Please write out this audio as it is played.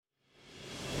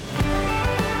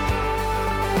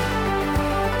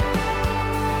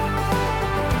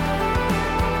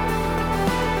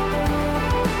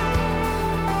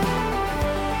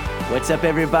up,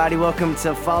 everybody? Welcome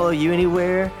to Follow You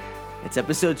Anywhere. It's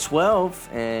episode 12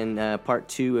 and part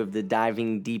 2 of the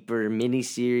Diving Deeper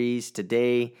mini-series.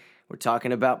 Today, we're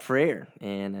talking about prayer,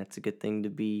 and that's a good thing to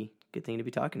be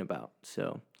talking about.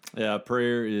 So, yeah,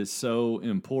 prayer is so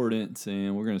important,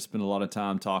 and we're going to spend a lot of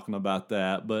time talking about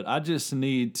that. But I just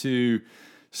need to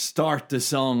start the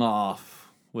song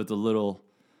off with a little.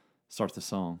 Start the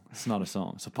song. It's not a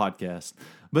song. It's a podcast.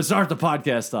 But start the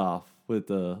podcast off with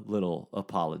a little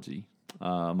apology.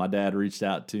 My dad reached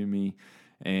out to me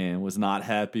and was not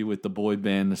happy with the boy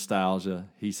band nostalgia.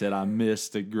 He said I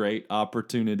missed a great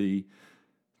opportunity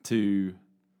to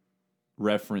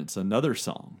reference another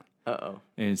song. Uh-oh.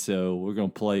 And so we're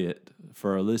going to play it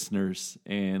for our listeners,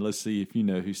 and let's see if you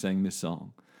know who sang this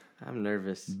song. I'm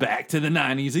nervous. Back to the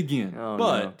 90s again, Oh,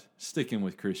 but no. sticking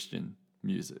with Christian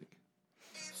music.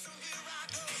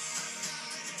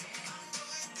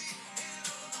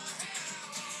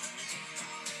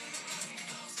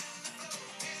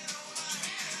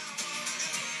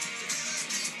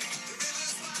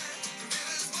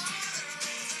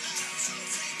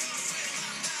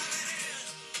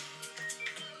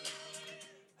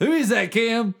 Who is that,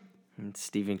 Cam? It's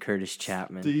Stephen Curtis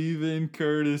Chapman. Stephen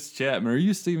Curtis Chapman. Are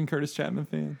you a Stephen Curtis Chapman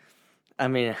fan? I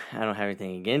mean, I don't have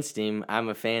anything against him. I'm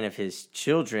a fan of his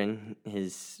children.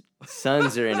 His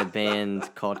sons are in a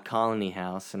band called Colony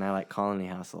House, and I like Colony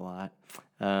House a lot.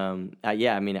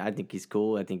 Yeah, I mean, I think he's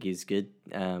cool. I think he's good.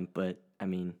 But, I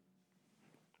mean,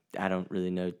 I don't really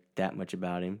know that much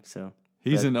about him. So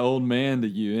He's an old man to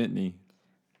you, isn't he?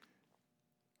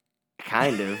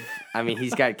 Kind of. I mean,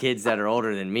 he's got kids that are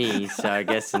older than me, so I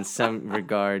guess in some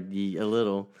regard, a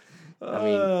little. I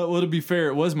mean, well, to be fair,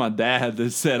 it was my dad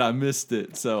that said I missed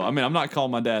it. So, I mean, I'm not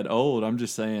calling my dad old. I'm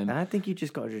just saying. I think you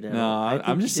just called your dad. No, old.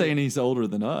 I'm just saying he's older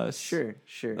than us. Sure.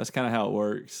 That's kind of how it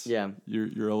works. Yeah.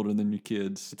 You're older than your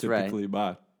kids That's typically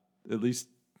by at least,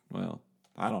 well,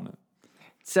 I don't know.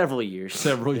 Several years.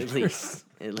 At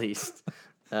least.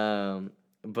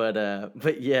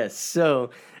 But yes,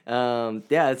 so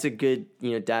it's a good,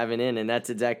 diving in, and that's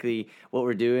exactly what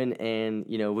we're doing, and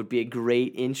would be a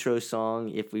great intro song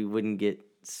if we wouldn't get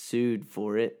sued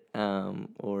for it,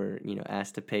 or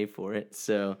asked to pay for it.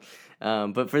 So,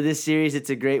 but for this series,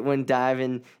 it's a great one.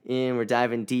 We're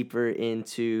diving deeper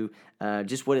into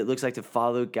just what it looks like to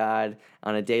follow God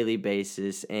on a daily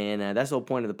basis, and that's the whole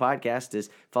point of the podcast: is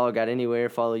follow God anywhere,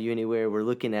 follow you anywhere. We're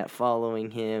looking at following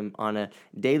Him on a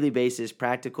daily basis,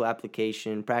 practical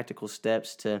application, practical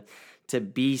steps to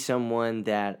be someone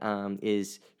that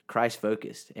is Christ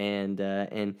focused, and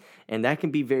that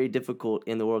can be very difficult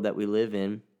in the world that we live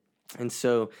in. And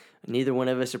so neither one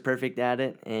of us are perfect at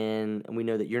it, and we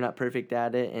know that you're not perfect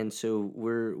at it, and so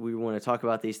we want to talk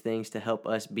about these things to help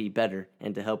us be better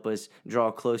and to help us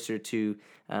draw closer to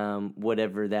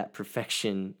whatever that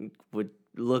perfection would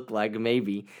look like,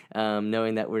 maybe,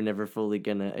 knowing that we're never fully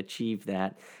going to achieve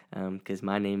that, because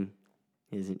my name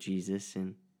isn't Jesus,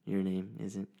 and your name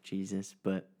isn't Jesus,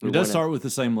 but it does start with the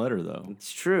same letter, though.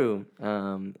 It's true.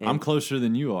 I'm closer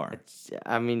than you are.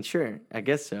 I mean, sure. I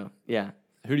guess so. Yeah.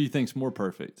 Who do you think's more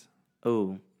perfect?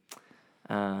 Oh,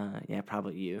 yeah,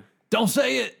 probably you. Don't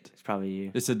say it. It's probably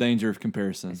you. It's a danger of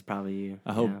comparison. It's probably you.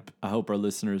 I hope our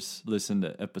listeners listen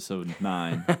to episode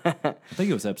 9. I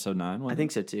think it was episode 9. I think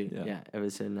so too. Yeah,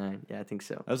 episode 9. Yeah, I think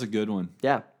so. That was a good one.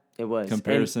 Yeah, it was.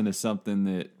 Comparison is something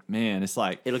that, man, it's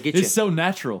like it'll get you. It's so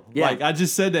natural. Yeah. Like I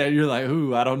just said that, and you're like,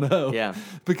 ooh, I don't know. Yeah,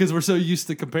 because we're so used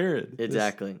to comparing.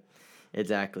 Exactly.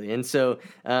 And so,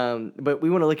 but we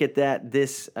want to look at that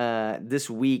this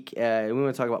week. We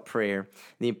want to talk about prayer,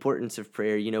 the importance of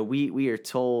prayer. We are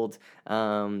told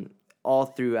all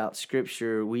throughout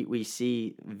Scripture, we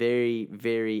see very,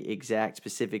 very exact,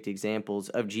 specific examples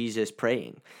of Jesus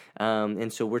praying.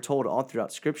 And so we're told all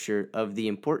throughout Scripture of the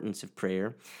importance of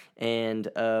prayer and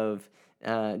of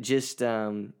just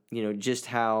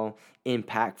how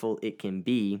impactful it can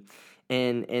be.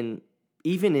 And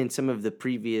even in some of the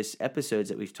previous episodes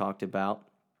that we've talked about,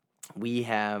 we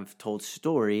have told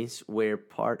stories where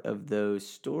part of those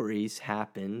stories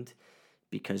happened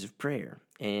because of prayer.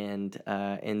 And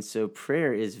so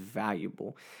prayer is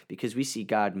valuable because we see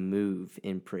God move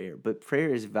in prayer. But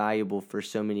prayer is valuable for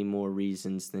so many more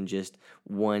reasons than just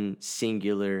one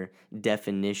singular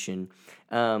definition.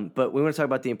 But we want to talk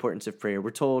about the importance of prayer. We're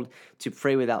told to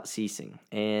pray without ceasing.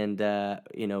 And,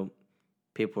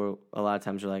 people a lot of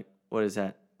times are like, what does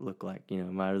that look like?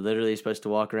 Am I literally supposed to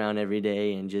walk around every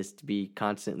day and just be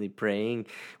constantly praying?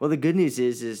 Well, the good news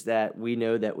is that we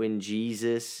know that when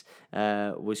Jesus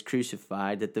was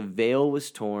crucified, that the veil was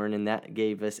torn, and that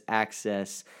gave us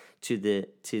access to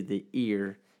the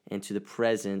ear and to the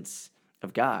presence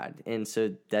of God. And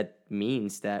so that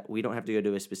means that we don't have to go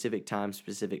to a specific time,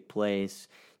 specific place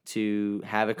to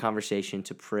have a conversation,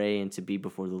 to pray, and to be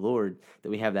before the Lord, that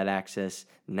we have that access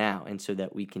now, and so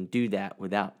that we can do that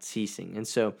without ceasing. And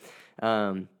so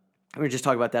we're going to just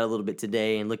talk about that a little bit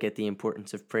today and look at the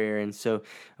importance of prayer. And so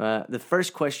the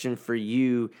first question for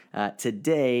you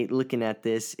today, looking at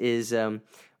this, is in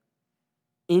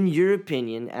your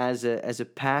opinion, as a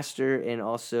pastor and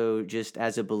also just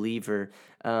as a believer,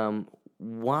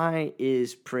 why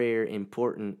is prayer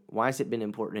important? Why has it been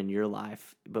important in your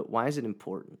life? But why is it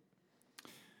important?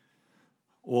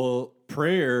 Well,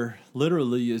 prayer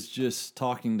literally is just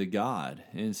talking to God.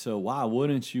 And so why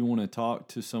wouldn't you want to talk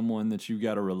to someone that you've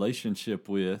got a relationship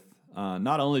with?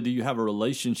 Not only do you have a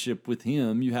relationship with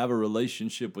him, you have a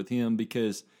relationship with him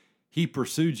because he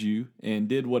pursued you and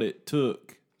did what it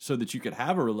took so that you could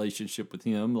have a relationship with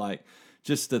him. Like,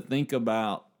 just to think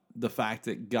about the fact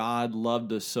that God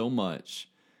loved us so much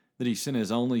that he sent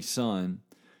his only son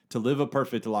to live a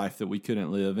perfect life that we couldn't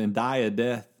live and die a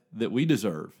death that we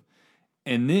deserve.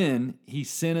 And then he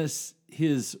sent us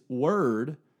his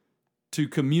word to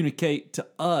communicate to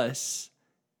us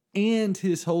and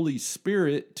his Holy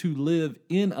Spirit to live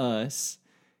in us.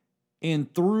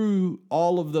 And through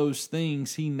all of those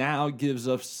things, he now gives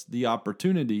us the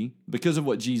opportunity, because of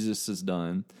what Jesus has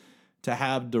done, to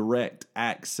have direct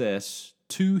access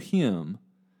to him,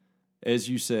 as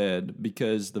you said,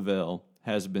 because the veil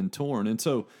has been torn. And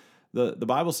so the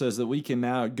Bible says that we can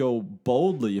now go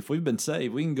boldly, if we've been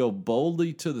saved, we can go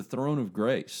boldly to the throne of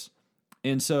grace.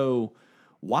 And so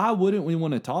why wouldn't we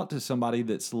want to talk to somebody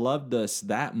that's loved us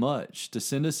that much, to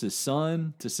send us his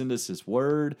son, to send us his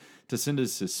word, to send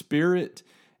us his spirit,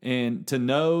 and to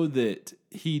know that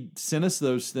he sent us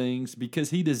those things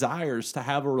because he desires to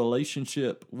have a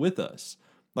relationship with us.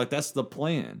 Like, that's the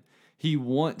plan. He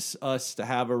wants us to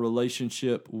have a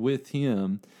relationship with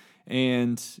him.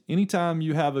 And anytime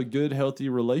you have a good, healthy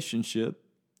relationship,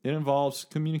 it involves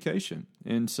communication.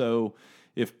 And so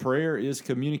if prayer is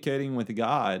communicating with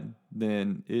God,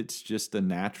 then it's just a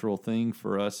natural thing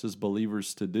for us as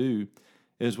believers to do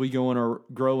as we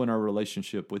grow in our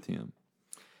relationship with him.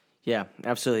 Yeah,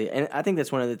 absolutely. And I think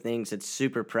that's one of the things that's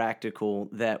super practical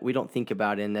that we don't think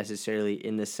about in necessarily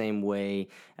in the same way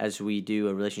as we do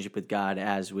a relationship with God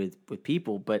as with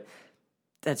people. But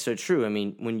that's so true. I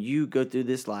mean, when you go through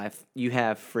this life, you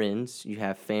have friends, you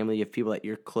have family, you have people that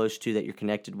you're close to, that you're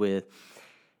connected with.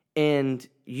 And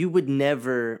you would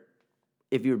never,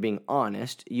 if you were being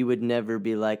honest, you would never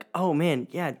be like, oh man,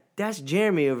 yeah, that's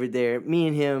Jeremy over there. Me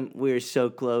and him, we're so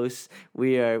close.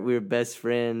 We're best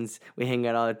friends. We hang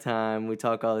out all the time. We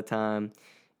talk all the time.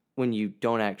 When you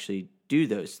don't actually do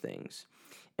those things.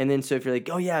 And then so if you're like,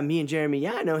 oh yeah, me and Jeremy,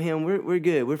 yeah, I know him. We're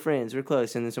good. We're friends. We're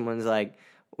close. And then someone's like,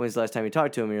 when's the last time you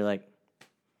talked to him? And you're like,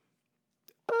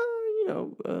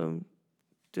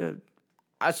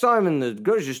 I saw him in the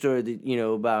grocery store,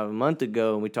 about a month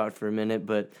ago, and we talked for a minute,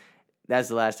 but that's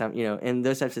the last time, and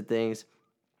those types of things.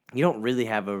 You don't really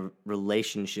have a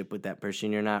relationship with that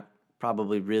person. You're not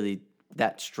probably really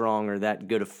that strong or that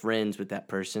good of friends with that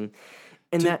person.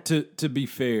 And to be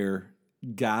fair,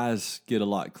 guys get a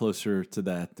lot closer to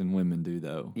that than women do,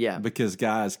 though. Yeah. Because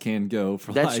guys can go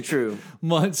for true.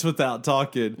 months without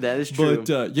talking. That is true.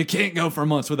 But you can't go for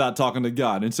months without talking to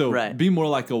God. And so be more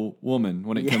like a woman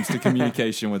when it comes to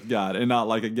communication with God and not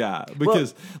like a guy.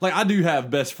 Because I do have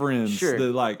best friends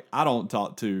that I don't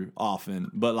talk to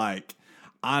often, but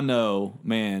I know,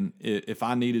 man, if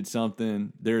I needed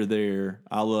something, they're there.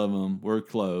 I love them. We're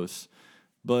close.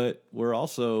 But we're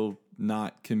also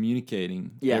not communicating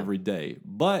every day.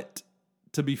 But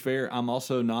to be fair, I'm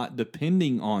also not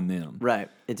depending on them. Right,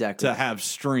 exactly. To have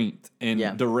strength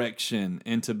and direction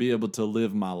and to be able to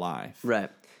live my life. Right.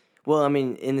 Well, I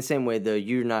mean, in the same way, though,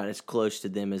 you're not as close to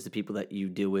them as the people that you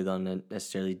deal with on a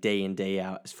necessarily day in, day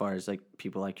out, as far as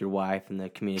people like your wife and the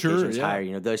communication's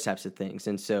higher, those types of things.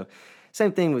 And so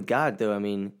same thing with God, though. I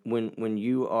mean, when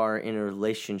you are in a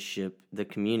relationship, the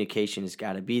communication has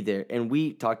got to be there. And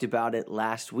we talked about it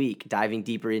last week, diving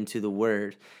deeper into the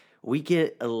Word. We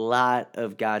get a lot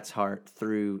of God's heart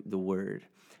through the Word,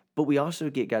 but we also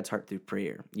get God's heart through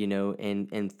prayer,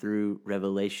 and through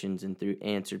revelations and through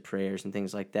answered prayers and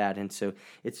things like that. And so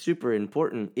it's super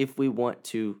important if we want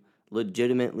to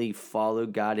legitimately follow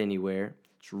God anywhere.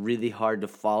 It's really hard to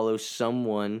follow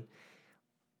someone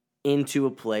into a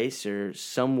place or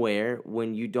somewhere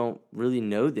when you don't really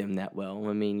know them that well.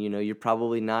 I mean, you're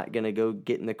probably not going to go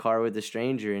get in the car with a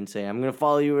stranger and say, I'm going to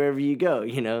follow you wherever you go,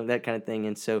 that kind of thing.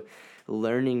 And so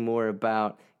learning more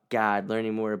about God,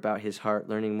 learning more about his heart,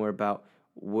 learning more about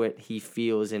what he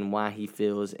feels and why he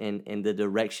feels and the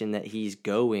direction that he's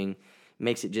going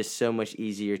makes it just so much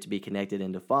easier to be connected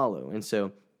and to follow. And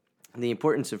so the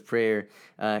importance of prayer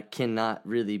cannot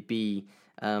really be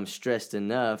stressed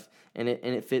enough, and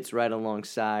it fits right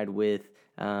alongside with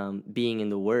being in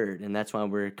the Word, and that's why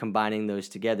we're combining those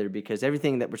together, because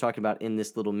everything that we're talking about in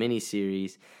this little mini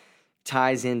series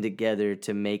ties in together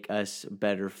to make us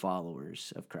better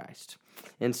followers of Christ.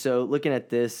 And so, looking at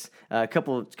this, a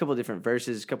couple of different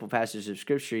verses, a couple of passages of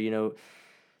Scripture,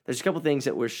 there's a couple of things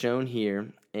that were shown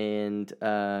here, and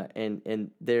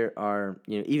there are,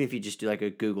 even if you just do like a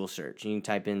Google search, you can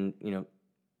type in,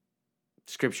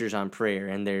 scriptures on prayer,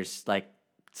 and there's like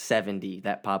 70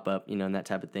 that pop up, and that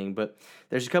type of thing. But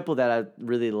there's a couple that I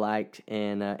really liked,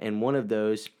 and one of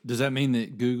those. Does that mean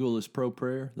that Google is pro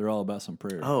prayer? They're all about some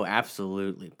prayer. Oh,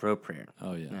 absolutely, pro prayer.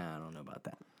 Oh yeah. Nah, I don't know about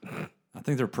that. I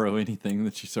think they're pro anything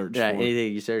that you search Yeah, for.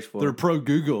 anything you search for. They're pro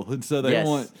Google, and so they Yes.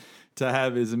 want to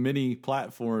have as many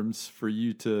platforms for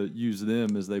you to use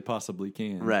them as they possibly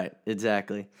can. Right,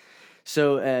 exactly.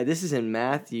 So this is in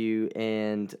Matthew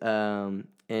and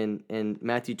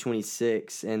Matthew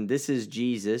 26, and this is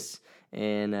Jesus,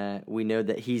 and we know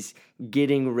that he's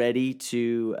getting ready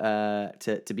to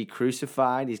be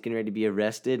crucified. He's getting ready to be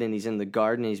arrested, and he's in the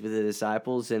garden. And he's with the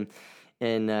disciples, and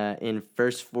in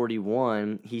verse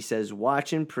 41, he says,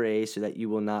 "Watch and pray so that you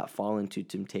will not fall into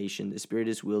temptation. The spirit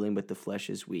is willing, but the flesh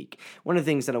is weak." One of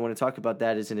the things that I want to talk about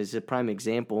that is a prime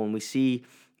example, and we see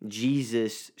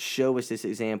Jesus show us this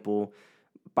example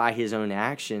by his own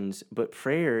actions, but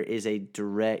prayer is a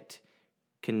direct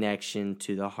connection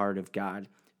to the heart of God,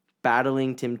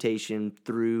 battling temptation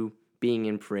through being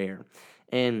in prayer.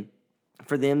 And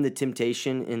for them, the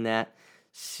temptation in that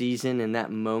season, in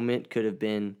that moment, could have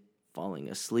been falling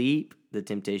asleep. The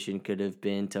temptation could have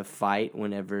been to fight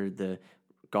whenever the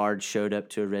guards showed up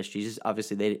to arrest Jesus.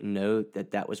 Obviously, they didn't know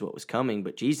that that was what was coming,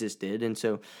 but Jesus did. And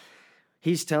so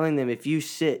he's telling them, if you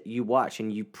sit, you watch,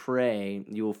 and you pray,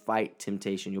 you will fight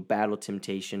temptation. You'll battle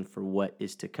temptation for what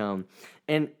is to come.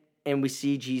 And we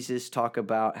see Jesus talk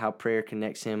about how prayer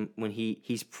connects him when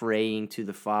he's praying to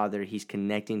the Father. He's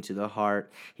connecting to the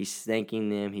heart. He's thanking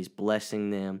them. He's blessing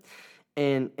them.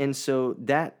 And so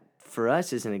that, for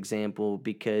us, is an example,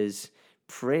 because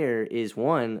prayer is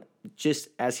one, just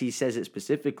as he says it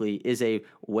specifically, is a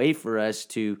way for us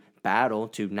to battle,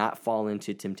 to not fall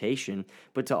into temptation,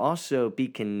 but to also be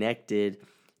connected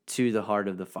to the heart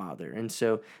of the Father. And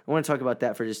so I want to talk about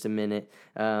that for just a minute.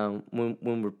 When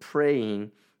we're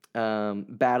praying,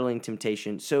 battling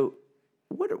temptation. So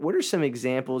what are some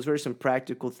examples? What are some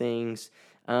practical things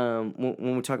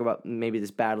when we talk about maybe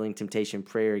this battling temptation,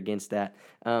 prayer against that,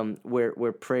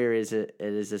 where prayer is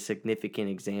a significant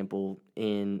example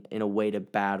in a way to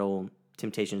battle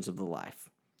temptations of the life?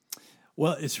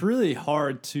 Well, it's really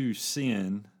hard to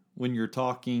sin when you're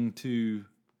talking to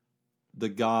the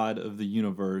God of the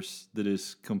universe that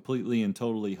is completely and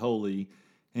totally holy,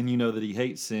 and you know that he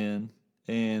hates sin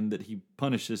and that he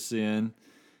punishes sin,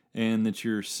 and that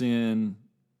your sin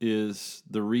is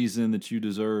the reason that you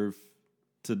deserve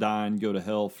to die and go to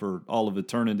hell for all of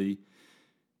eternity.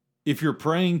 If you're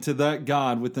praying to that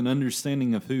God with an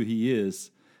understanding of who he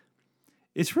is,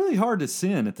 it's really hard to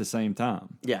sin at the same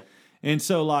time. Yeah. And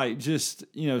so, like, just,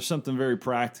 something very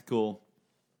practical,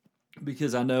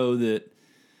 because I know that,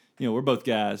 we're both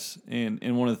guys, and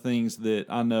one of the things that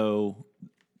I know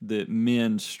that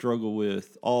men struggle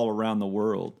with all around the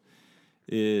world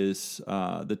is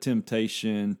the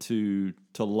temptation to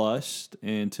lust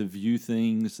and to view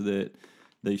things that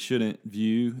they shouldn't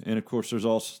view. And, of course, there's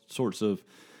all sorts of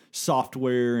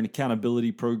software and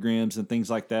accountability programs and things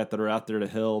like that are out there to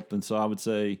help. And so I would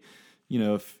say,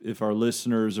 if our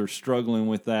listeners are struggling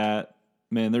with that,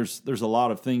 man, there's a lot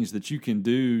of things that you can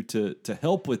do to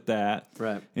help with that,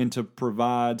 right, and to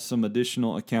provide some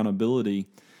additional accountability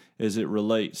as it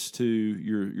relates to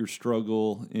your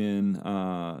struggle in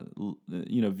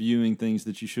viewing things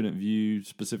that you shouldn't view,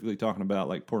 specifically talking about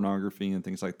like pornography and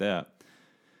things like that.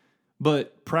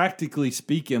 But practically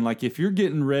speaking, like if you're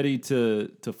getting ready to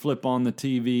flip on the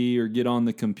TV or get on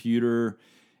the computer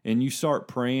and you start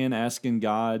praying, asking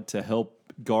God to help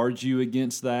guard you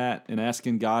against that and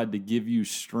asking God to give you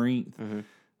strength,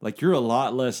 like you're a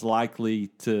lot less likely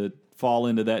to fall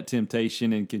into that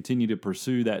temptation and continue to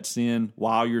pursue that sin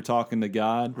while you're talking to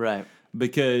God. Right.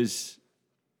 Because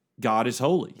God is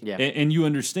holy. Yeah. And you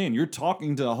understand, you're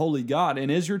talking to a holy God.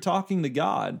 And as you're talking to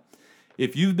God,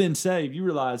 if you've been saved, you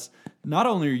realize not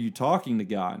only are you talking to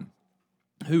God,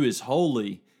 who is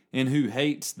holy and who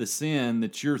hates the sin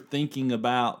that you're thinking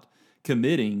about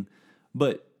committing,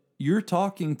 but you're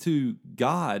talking to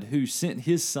God who sent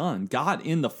his son, God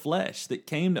in the flesh that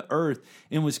came to earth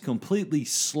and was completely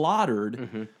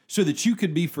slaughtered so that you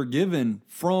could be forgiven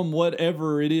from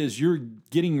whatever it is you're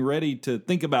getting ready to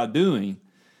think about doing.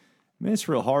 Man, it's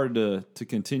real hard to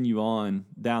continue on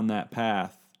down that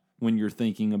path when you're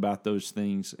thinking about those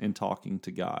things and talking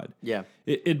to God. Yeah.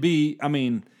 It'd be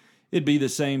the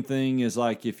same thing as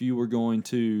like if you were going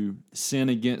to sin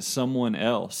against someone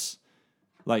else,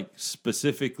 like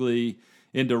specifically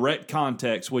in direct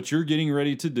context, what you're getting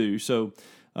ready to do. So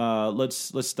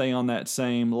let's stay on that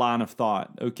same line of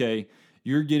thought. Okay,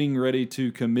 you're getting ready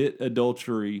to commit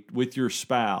adultery with your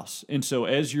spouse. And so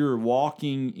as you're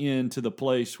walking into the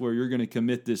place where you're going to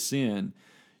commit this sin,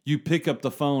 you pick up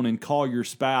the phone and call your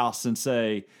spouse and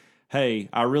say, hey,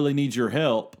 I really need your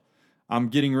help. I'm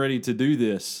getting ready to do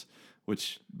this.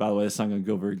 Which, by the way, that's not going to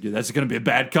go very good. That's going to be a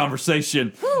bad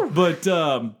conversation. But,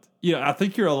 I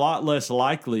think you're a lot less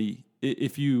likely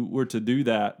if you were to do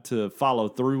that to follow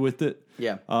through with it.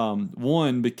 Yeah.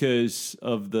 One, because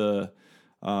of the,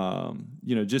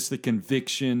 just the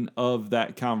conviction of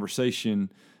that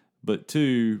conversation. But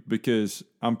two, because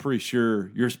I'm pretty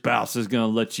sure your spouse is going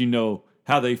to let you know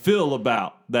how they feel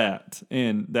about that.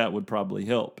 And that would probably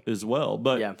help as well.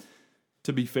 But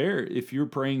to be fair, if you're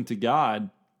praying to God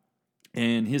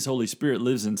and his Holy Spirit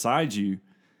lives inside you,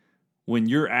 when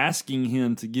you're asking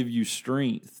him to give you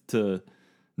strength to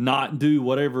not do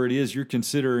whatever it is you're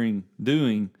considering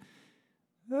doing,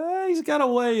 he's got a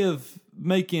way of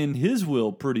making his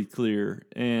will pretty clear.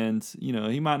 And,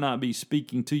 he might not be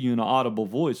speaking to you in an audible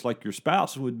voice like your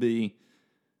spouse would be,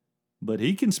 but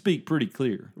he can speak pretty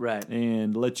clear. Right.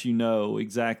 And let you know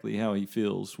exactly how he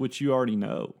feels, which you already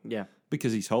know. Yeah.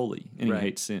 Because he's holy and he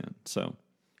hates sin. So,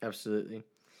 absolutely.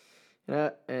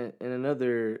 And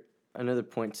another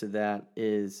point to that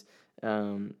is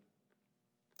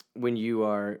when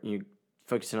you're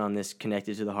focusing on this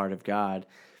connected to the heart of God,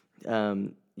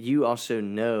 you also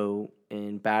know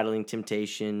in battling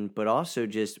temptation, but also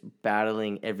just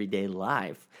battling everyday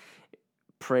life.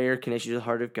 Prayer connects you to the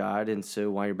heart of God, and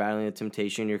so while you're battling the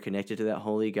temptation, you're connected to that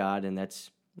holy God, and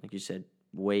that's, like you said,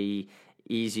 way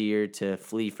easier to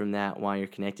flee from that while you're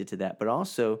connected to that. But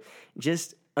also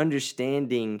just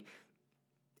understanding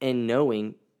and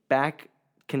knowing, back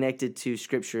connected to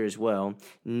Scripture as well,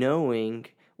 knowing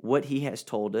what he has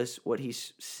told us, what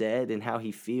he's said, and how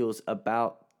he feels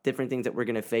about different things that we're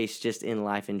going to face just in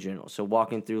life in general. So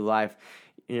walking through life,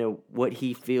 what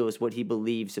he feels, what he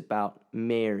believes about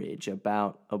marriage,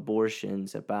 about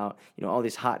abortions, about, all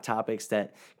these hot topics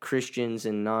that Christians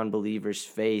and non-believers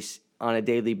face on a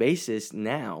daily basis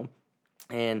now.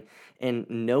 And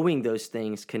knowing those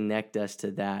things connect us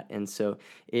to that. And so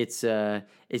it's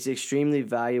extremely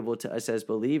valuable to us as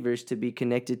believers to be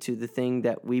connected to the thing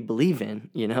that we believe in,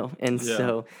 And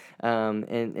so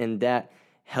and that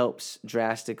helps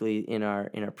drastically in our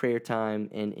prayer time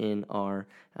and in our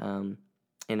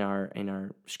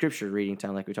scripture reading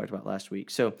time, like we talked about last week.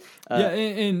 So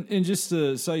and just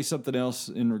to say something else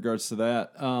in regards to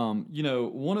that,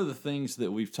 one of the things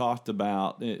that we've talked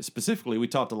about, specifically we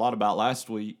talked a lot about last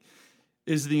week,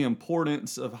 is the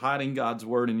importance of hiding God's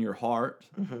word in your heart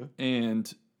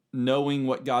and knowing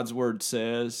what God's word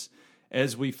says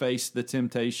as we face the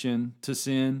temptation to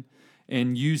sin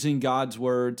and using God's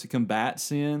word to combat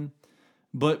sin.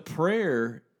 But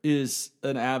prayer is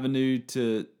an avenue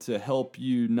to help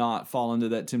you not fall into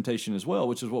that temptation as well,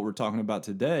 which is what we're talking about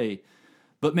today.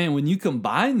 But man, when you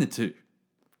combine the two,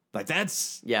 like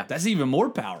that's even more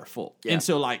powerful. Yeah. And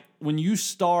so like when you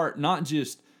start not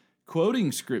just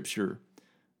quoting Scripture,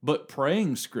 but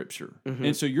praying Scripture.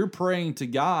 And so you're praying to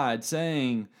God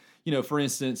saying, for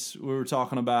instance, we were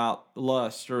talking about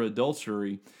lust or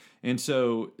adultery. And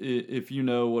so if you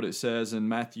know what it says in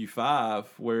Matthew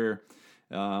 5, where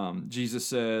Jesus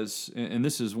says, and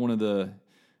this is one of the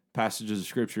passages of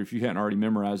Scripture, if you hadn't already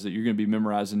memorized it, you're going to be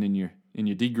memorizing in your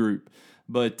D group.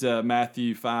 But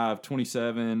Matthew 5,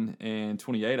 27 and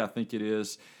 28, I think it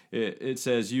is, it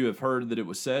says, you have heard that it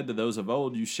was said to those of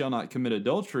old, you shall not commit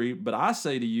adultery. But I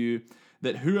say to you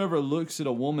that whoever looks at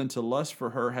a woman to lust for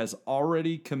her has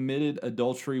already committed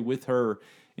adultery with her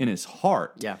in his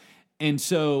heart. Yeah. And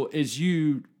so as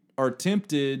you are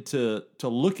tempted to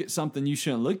look at something you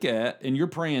shouldn't look at, and you're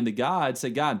praying to God, say,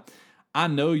 God, I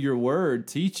know your word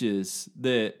teaches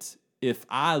that if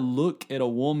I look at a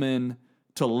woman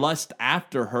to lust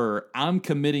after her, I'm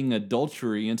committing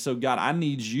adultery. And so, God, I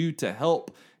need you to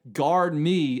help guard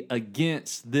me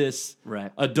against this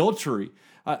Right. adultery.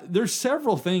 There's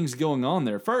several things going on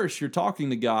there. First, you're talking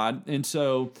to God, and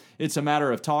so it's a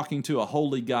matter of talking to a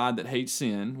holy God that hates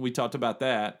sin. We talked about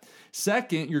that.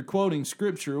 Second, you're quoting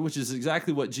Scripture, which is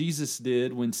exactly what Jesus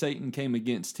did when Satan came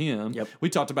against him. Yep. We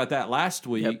talked about that last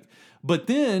week. Yep. But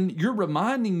then you're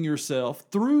reminding yourself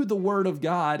through the Word of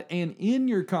God and in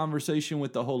your conversation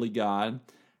with the Holy God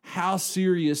how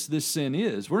serious this sin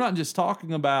is. We're not just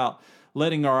talking about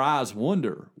letting our eyes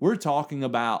wander. We're talking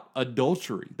about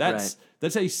adultery. That's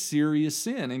a serious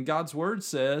sin. And God's Word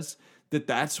says that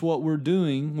that's what we're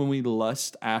doing when we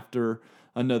lust after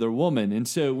another woman. And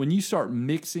so when you start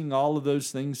mixing all of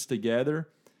those things together,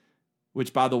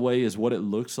 which, by the way, is what it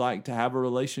looks like to have a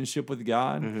relationship with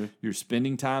God. You're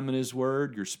spending time in His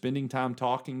Word. You're spending time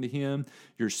talking to Him.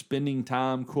 You're spending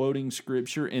time quoting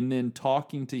Scripture and then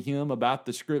talking to Him about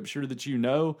the Scripture that you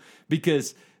know,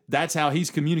 because that's how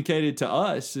He's communicated to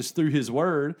us, is through His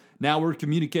Word. Now we're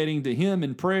communicating to Him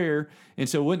in prayer. And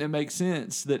so wouldn't it make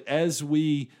sense that as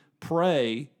we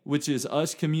pray, which is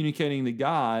us communicating to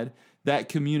God, that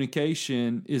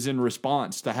communication is in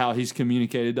response to how He's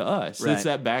communicated to us. Right. It's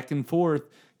that back and forth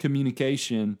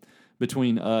communication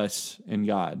between us and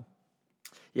God.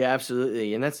 Yeah,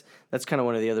 absolutely. And that's kind of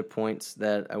one of the other points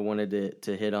that I wanted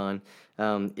to hit on,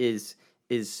 is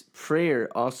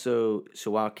prayer also, so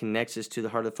while it connects us to the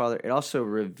heart of the Father, it also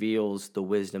reveals the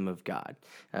wisdom of God.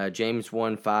 James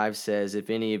 1:5 says, if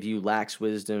any of you lacks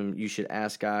wisdom, you should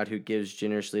ask God, who gives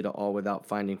generously to all without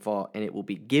finding fault, and it will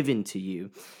be given to you.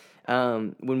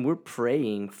 When we're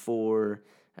praying for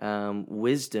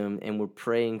wisdom and we're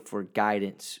praying for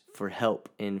guidance, for help,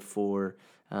 and for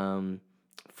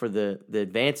the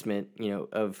advancement,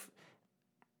 of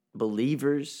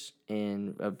believers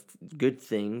and of good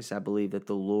things, I believe that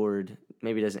the Lord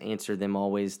maybe doesn't answer them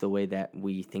always the way that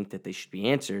we think that they should be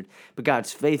answered, but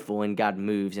God's faithful and God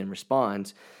moves and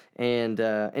responds, and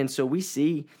so we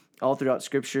see all throughout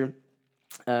Scripture.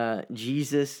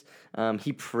 Jesus,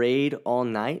 he prayed all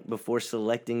night before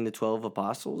selecting the 12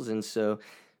 apostles, and so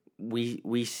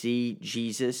we see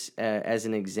Jesus as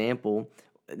an example.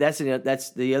 That's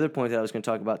the other point that I was going to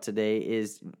talk about today,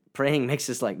 is praying makes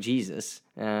us like Jesus,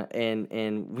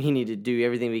 and we need to do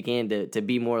everything we can to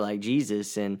be more like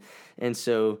Jesus, and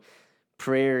so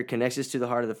prayer connects us to the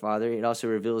heart of the Father. It also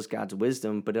reveals God's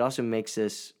wisdom, but it also makes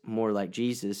us more like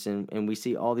Jesus. And we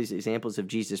see all these examples of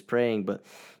Jesus praying. But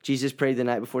Jesus prayed the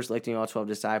night before selecting all 12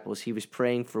 disciples. He was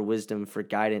praying for wisdom, for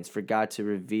guidance, for God to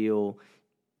reveal,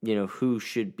 who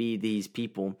should be these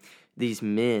people, these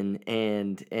men.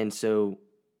 And so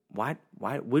why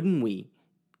wouldn't we,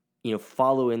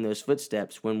 follow in those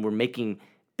footsteps when we're making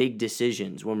big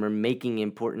decisions, when we're making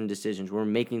important decisions, when we're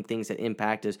making things that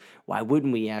impact us? Why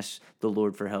wouldn't we ask the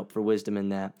Lord for help, for wisdom in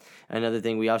that? Another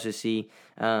thing we also see,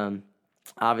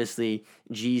 obviously,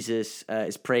 Jesus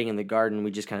is praying in the garden.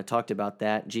 We just kind of talked about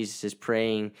that. Jesus is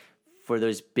praying for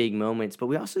those big moments. But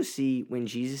we also see when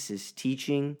Jesus is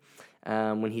teaching,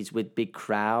 when he's with big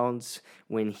crowds,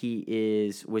 when he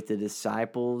is with the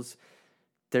disciples,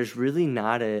 there's really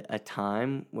not a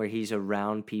time where he's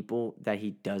around people that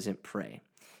he doesn't pray.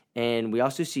 And we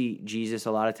also see Jesus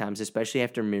a lot of times, especially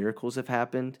after miracles have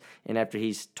happened and after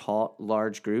he's taught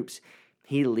large groups,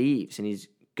 he leaves and he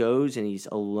goes and he's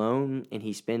alone and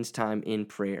he spends time in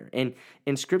prayer. And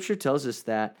Scripture tells us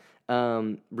that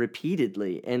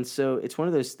repeatedly. And so it's one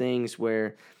of those things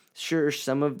where, sure,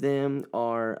 some of them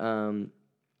are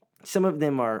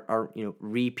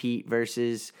repeat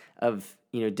verses of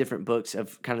different books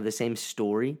of kind of the same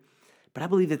story. But I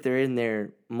believe that they're in there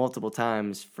multiple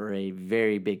times for a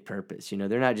very big purpose.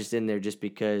 They're not just in there just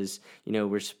because,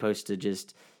 we're supposed to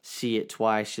just see it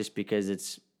twice just because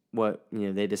it's what,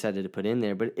 they decided to put in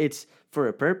there. But it's for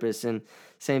a purpose. And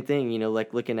same thing,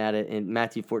 like looking at it in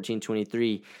Matthew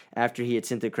 14:23, after he had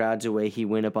sent the crowds away, he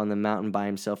went up on the mountain by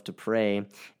himself to pray.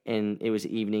 And it was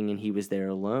evening and he was there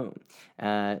alone.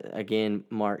 Again,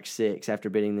 Mark 6, after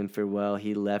bidding them farewell,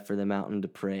 he left for the mountain to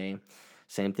pray.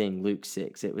 Same thing, Luke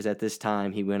 6. It was at this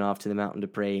time he went off to the mountain to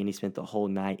pray, and he spent the whole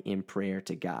night in prayer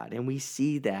to God. And we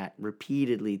see that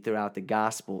repeatedly throughout the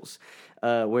Gospels,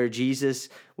 where Jesus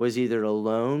was either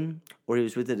alone or he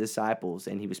was with the disciples,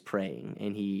 and he was praying,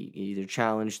 and he either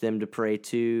challenged them to pray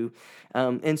too.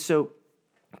 And so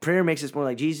prayer makes us more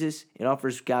like Jesus. It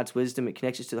offers God's wisdom. It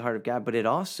connects us to the heart of God, but it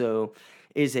also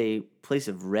is a place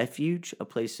of refuge, a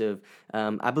place of,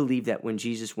 I believe that when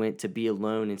Jesus went to be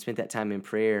alone and spent that time in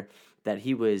prayer, that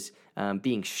he was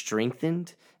being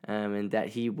strengthened, and that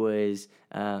he was,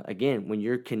 again, when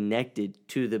you're connected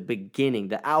to the beginning,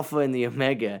 the Alpha and the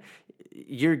Omega,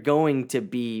 you're going to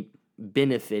be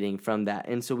benefiting from that.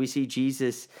 And so we see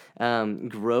Jesus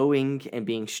growing and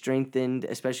being strengthened,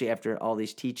 especially after all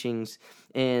these teachings.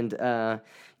 And,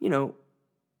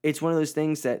 it's one of those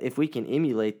things that if we can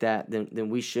emulate that, then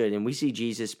we should. And we see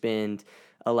Jesus spend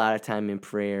a lot of time in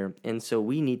prayer. And so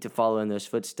we need to follow in those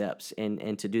footsteps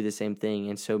and to do the same thing.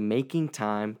 And so making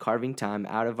time, carving time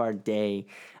out of our day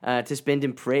to spend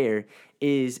in prayer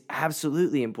is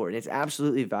absolutely important. It's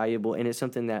absolutely valuable, and it's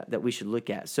something that we should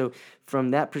look at. So from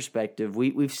that perspective,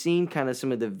 we've seen kind of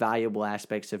some of the valuable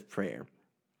aspects of prayer,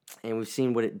 and we've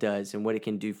seen what it does and what it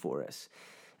can do for us.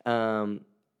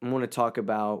 I want to talk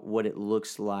about what it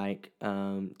looks like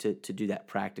to do that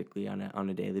practically on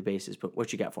a daily basis. But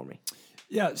what you got for me?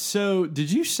 Yeah, so did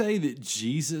you say that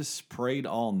Jesus prayed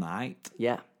all night?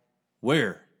 Yeah.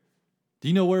 Where? Do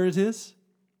you know where it is?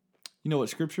 You know what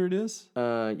scripture it is?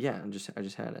 Yeah, I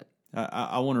just had it.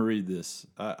 I want to read this.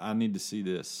 I need to see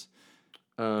this.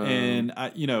 And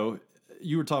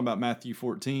you were talking about Matthew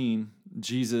 14.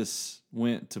 Jesus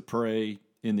went to pray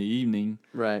in the evening.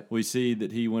 Right. We see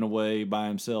that he went away by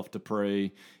himself to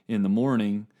pray in the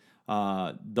morning.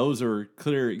 Those are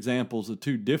clear examples of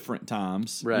two different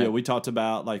times. Right. We talked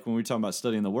about, like, when we talk about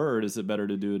studying the word, is it better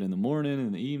to do it in the morning,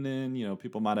 in the evening?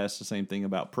 People might ask the same thing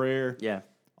about prayer. Yeah.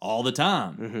 All the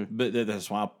time. But that's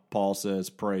why Paul says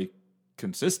pray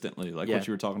consistently, like what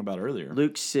you were talking about earlier.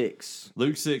 Luke 6.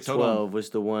 Luke 6, 12 was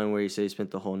the one where he said he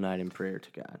spent the whole night in prayer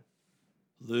to God.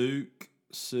 Luke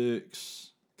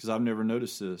 6, because I've never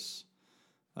noticed this.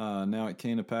 Now it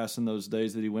came to pass in those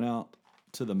days that he went out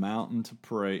to the mountain to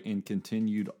pray and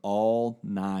continued all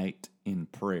night in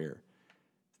prayer.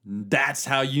 That's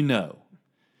how you know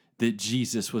that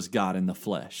Jesus was God in the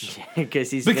flesh.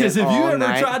 Because if you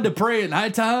ever tried to pray at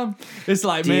nighttime, it's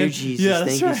like, Dear man, Jesus, yeah,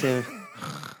 thank that's you right.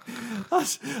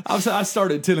 so I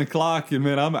started at 10 o'clock, and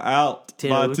man, I'm out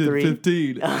by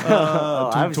 10:15,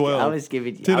 10:12. I was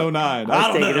giving you 10:09.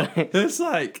 I don't know. Away. It's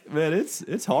like, man,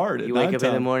 it's hard. You wake up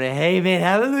in the morning, hey man,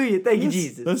 hallelujah, thank you,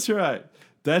 Jesus. That's right.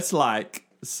 That's like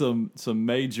some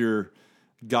major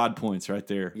God points right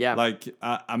there. Yeah. Like,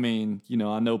 I mean,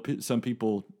 I know some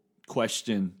people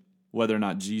question whether or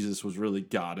not Jesus was really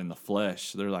God in the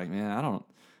flesh. They're like, man, I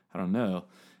don't know.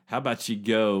 How about you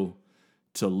go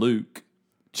to Luke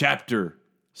chapter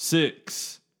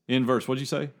 6 in verse, what'd you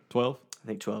say? 12? I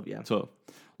think 12, yeah. 12.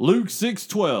 Luke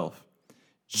 6:12.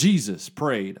 Jesus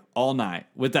prayed all night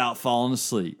without falling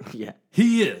asleep. Yeah.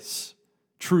 He is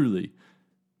truly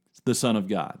the Son of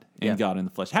God and Yeah. God in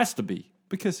the flesh. Has to be,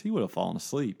 because he would have fallen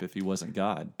asleep if he wasn't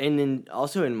God. And then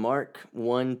also in Mark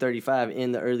 1:35,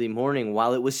 in the early morning,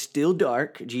 while it was still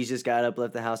dark, Jesus got up,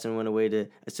 left the house, and went away to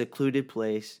a secluded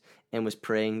place and was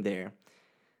praying there.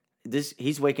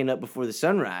 He's waking up before the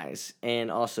sunrise and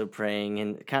also praying.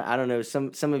 And I don't know,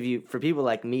 some of you, for people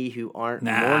like me who aren't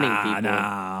morning people,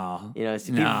 people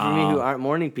for me who aren't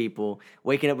morning people,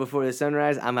 waking up before the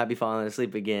sunrise, I might be falling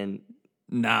asleep again.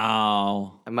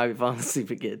 No. I might be falling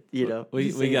asleep again,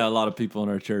 We got a lot of people in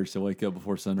our church that wake up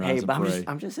before sunrise and pray.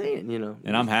 I'm just saying,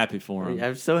 And I'm happy for them.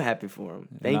 I'm so happy for them.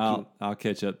 Thank you. I'll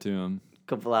catch up to them. A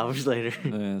couple hours later.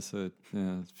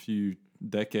 A few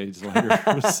decades later.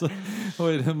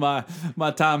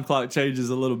 my time clock changes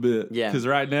a little bit. Yeah. Because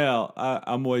right now,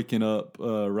 I'm waking up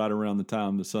right around the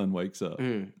time the sun wakes up.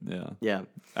 Yeah. Yeah.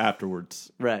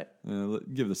 Afterwards. Right.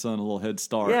 Give the sun a little head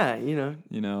start. Yeah,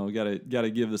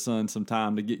 Gotta give the sun some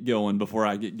time to get going before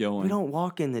I get going. We don't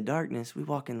walk in the darkness, we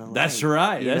walk in the light. That's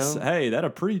right.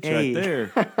 That'll preach right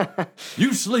there.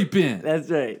 You sleep in. That's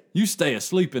right. You stay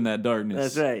asleep in that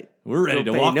darkness. That's right. We're ready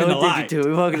to walk in the light.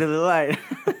 We walk into the light.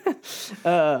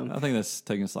 I think that's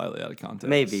taken slightly out of context.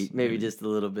 Maybe just a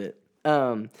little bit.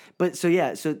 But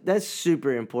so that's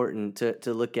super important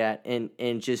to look at,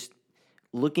 and just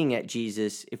looking at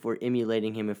Jesus, if we're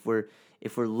emulating him, if we're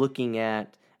looking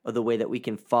at the way that we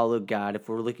can follow God, if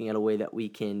we're looking at a way that we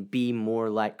can be more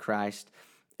like Christ,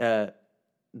 the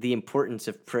importance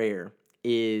of prayer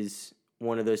is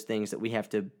one of those things that we have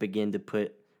to begin to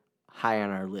put high on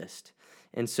our list.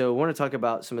 And so I want to talk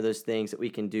about some of those things that we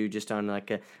can do just on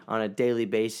a daily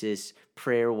basis,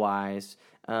 prayer wise,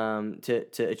 to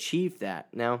achieve that.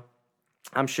 Now,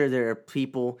 I'm sure there are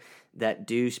people that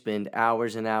do spend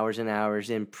hours and hours and hours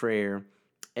in prayer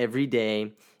every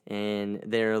day, and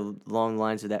there are long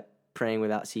lines of that praying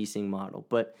without ceasing model.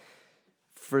 But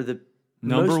for the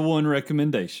number one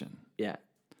recommendation, yeah,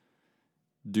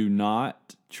 do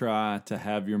not try to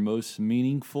have your most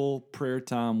meaningful prayer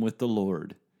time with the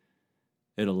Lord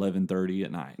at 11:30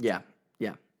 at night. Yeah.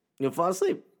 You'll fall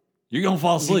asleep. You're going to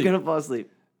fall asleep. You're going to fall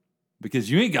asleep.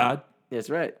 Because you ain't God. That's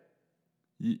right.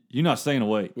 You're not staying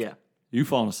awake. Yeah. You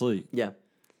falling asleep. Yeah.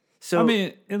 So I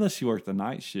mean, unless you work the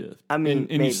night shift. I mean,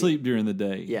 and you sleep during the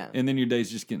day. Yeah. And then your day's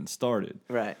just getting started.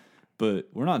 right. But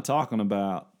we're not talking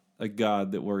about a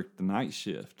God that worked the night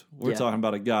shift. We're Yeah. talking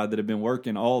about a God that had been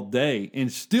working all day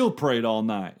and still prayed all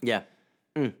night. Yeah.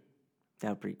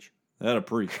 That'll preach. That'll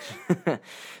preach.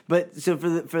 But so for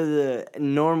the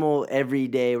normal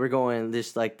everyday, we're going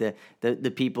just like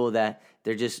the people that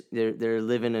they're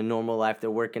living a normal life, they're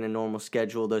working a normal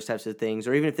schedule, those types of things,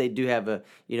 or even if they do have a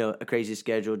crazy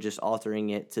schedule, just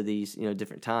altering it to these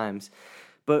different times.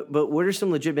 But what are some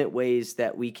legitimate ways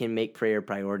that we can make prayer a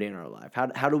priority in our life?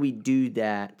 How do we do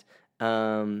that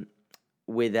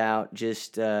without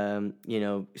just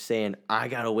saying I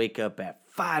gotta wake up at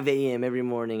 5 a.m. every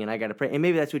morning and I gotta pray? And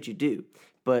maybe that's what you do.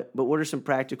 But what are some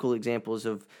practical examples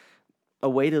of a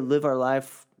way to live our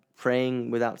life praying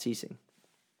without ceasing?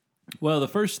 Well, the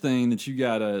first thing that you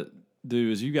got to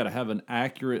do is you got to have an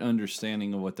accurate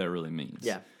understanding of what that really means.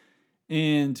 Yeah.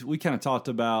 And we kind of talked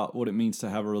about what it means to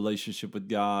have a relationship with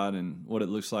God and what it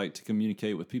looks like to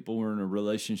communicate with people we're in a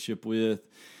relationship with.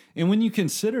 And when you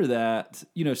consider that,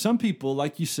 some people,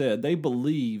 like you said, they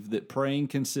believe that praying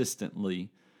consistently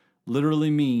literally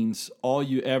means all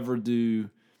you ever do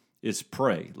is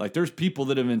pray. Like there's people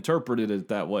that have interpreted it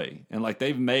that way. And like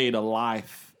they've made a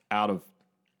life out of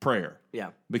prayer. Yeah.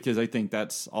 Because they think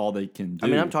that's all they can do. I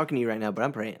mean, I'm talking to you right now, but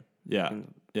I'm praying. Yeah.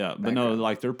 Yeah. But no,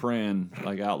 like they're praying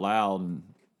like out loud and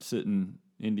sitting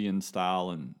Indian style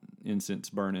and incense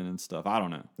burning and stuff. I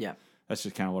don't know. Yeah. That's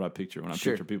just kind of what I picture when I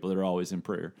Sure. picture people that are always in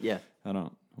prayer. Yeah.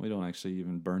 We don't actually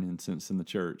even burn incense in the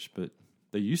church, but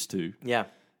they used to. Yeah.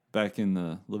 Back in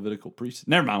the Levitical priesthood.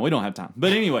 Never mind, we don't have time.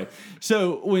 But anyway,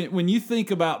 so when you think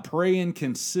about praying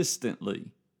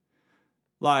consistently,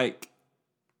 like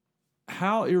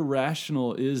how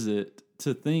irrational is it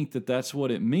to think that that's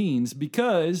what it means?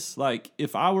 Because like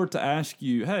if I were to ask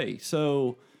you, hey,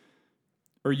 so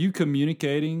are you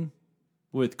communicating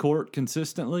with Court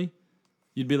consistently?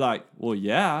 You'd be like, well,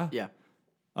 yeah. Yeah.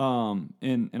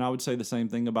 And I would say the same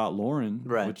thing about Lauren,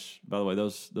 Right. which, by the way,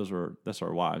 that's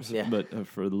our wives. Yeah. But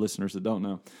for the listeners that don't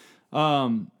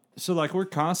know, so like we're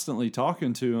constantly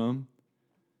talking to them,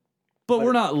 but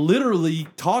we're not literally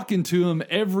talking to them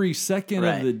every second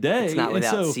Right. of the day. It's not And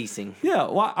without so, ceasing. Yeah.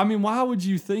 Why would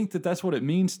you think that that's what it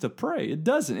means to pray? It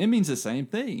doesn't. It means the same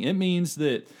thing. It means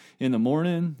that in the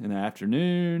morning, in the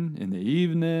afternoon, in the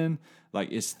evening,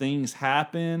 like as things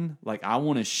happen, like I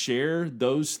want to share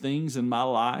those things in my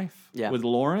life with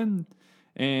Lauren.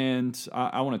 And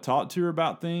I want to talk to her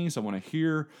about things. I want to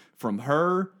hear from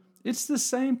her. It's the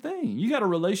same thing. You got a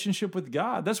relationship with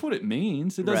God. That's what it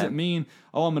means. It doesn't mean,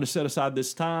 I'm going to set aside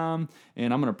this time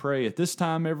and I'm going to pray at this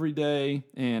time every day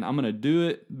and I'm going to do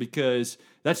it because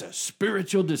that's a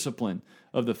spiritual discipline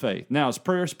of the faith. Now, is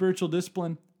prayer a spiritual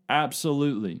discipline?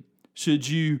 Absolutely. Should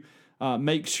you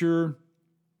make sure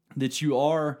that you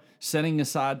are setting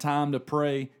aside time to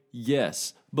pray?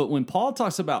 Yes. But when Paul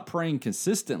talks about praying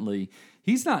consistently,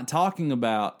 he's not talking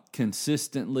about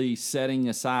consistently setting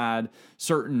aside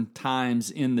certain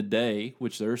times in the day,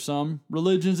 which there are some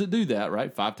religions that do that,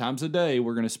 right? 5 times a day,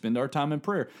 we're going to spend our time in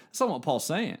prayer. That's not what Paul's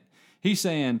saying. He's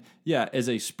saying, yeah, as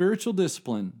a spiritual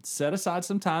discipline, set aside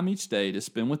some time each day to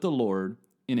spend with the Lord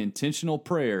in intentional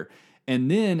prayer.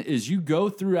 And then as you go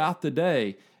throughout the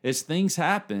day, as things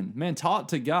happen, man, talk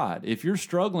to God. If you're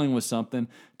struggling with something,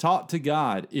 talk to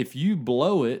God. If you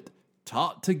blow it,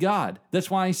 talk to God. That's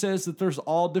why he says that there's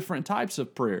all different types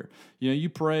of prayer. You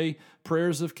pray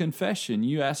prayers of confession.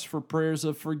 You ask for prayers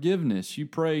of forgiveness. You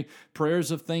pray prayers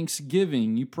of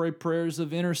thanksgiving. You pray prayers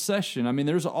of intercession. I mean,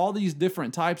 there's all these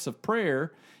different types of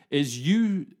prayer. As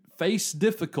you face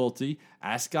difficulty,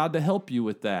 ask God to help you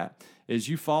with that. As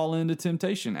you fall into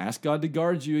temptation, ask God to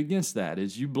guard you against that.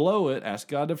 As you blow it, ask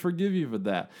God to forgive you for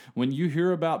that. When you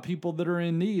hear about people that are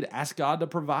in need, ask God to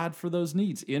provide for those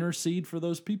needs. Intercede for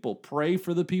those people. Pray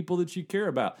for the people that you care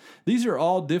about. These are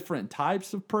all different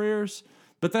types of prayers,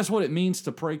 but that's what it means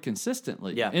to pray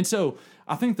consistently. Yeah. And so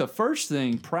I think the first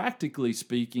thing, practically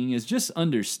speaking, is just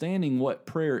understanding what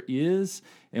prayer is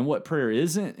and what prayer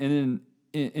isn't. And then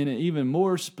in an even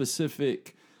more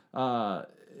specific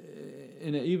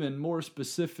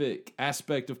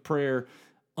aspect of prayer,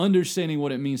 understanding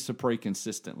what it means to pray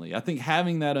consistently. I think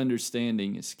having that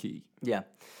understanding is key. Yeah.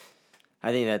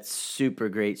 I think that's super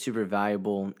great, super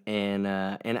valuable. And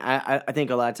I think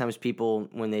a lot of times people,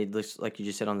 when they look, like you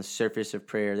just said, on the surface of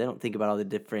prayer, they don't think about all the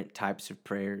different types of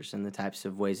prayers and the types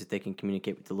of ways that they can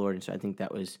communicate with the Lord. And so I think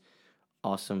that was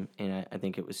awesome, and I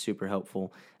think it was super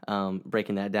helpful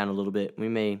breaking that down a little bit. We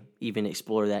may even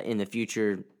explore that in the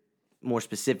future more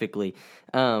specifically.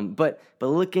 But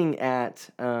looking at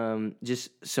just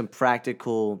some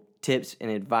practical tips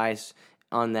and advice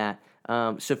on that.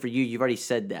 So for you, you've already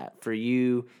said that. For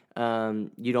you,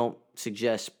 you don't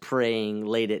suggest praying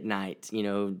late at night.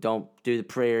 Don't do the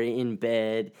prayer in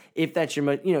bed. If that's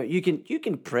your you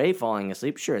can pray falling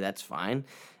asleep. Sure, that's fine.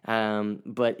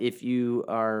 But if you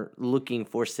are looking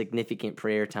for significant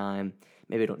prayer time,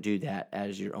 maybe don't do that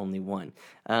as your only one.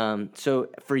 So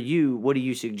for you, what do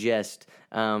you suggest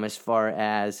as far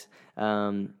as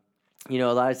a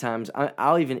lot of times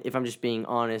I'll even, if I'm just being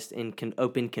honest, in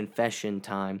open confession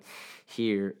time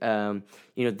here,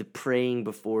 the praying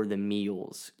before the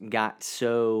meals got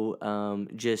so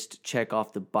just check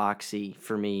off the boxy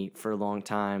for me for a long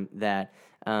time that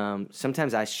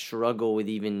sometimes I struggle with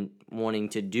even wanting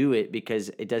to do it because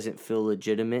it doesn't feel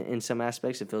legitimate in some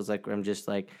aspects. It feels like I'm just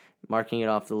like marking it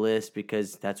off the list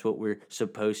because that's what we're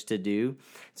supposed to do.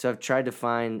 So I've tried to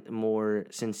find more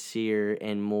sincere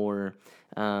and more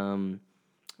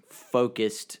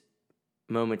focused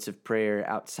moments of prayer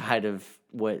outside of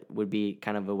what would be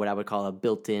kind of what I would call a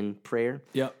built-in prayer.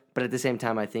 Yep. But at the same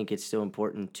time, I think it's still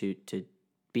important to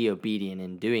be obedient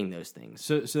in doing those things.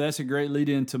 So that's a great lead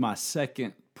into my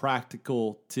second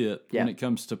practical tip when it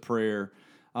comes to prayer.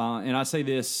 And I say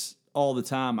this all the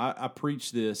time. I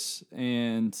preach this,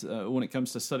 and when it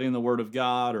comes to studying the Word of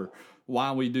God or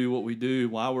why we do what we do,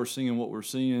 why we're singing what we're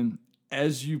singing,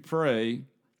 as you pray,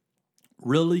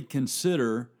 really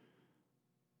consider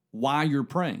why you're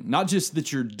praying. Not just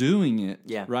that you're doing it,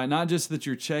 right? Not just that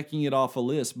you're checking it off a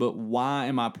list, but why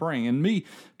am I praying? And me,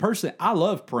 personally, I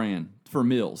love praying for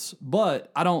meals,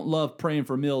 but I don't love praying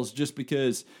for meals just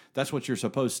because that's what you're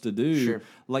supposed to do. Sure.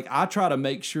 Like, I try to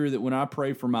make sure that when I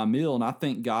pray for my meal and I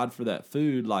thank God for that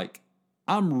food, like,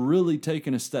 I'm really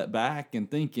taking a step back and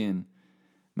thinking,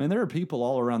 man, there are people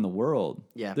all around the world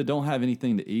that don't have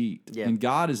anything to eat. And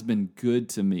God has been good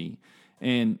to me.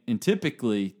 And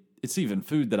typically, it's even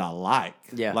food that I like.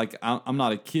 Like, I'm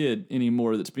not a kid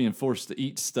anymore that's being forced to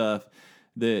eat stuff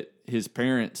that his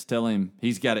parents tell him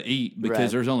he's got to eat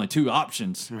because there's only two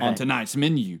options on tonight's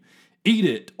menu. Eat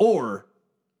it or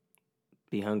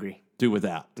be hungry. Do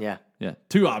without. Yeah.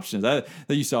 Two options.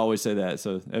 They used to always say that.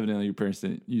 So evidently your parents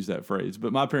didn't use that phrase.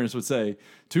 But my parents would say,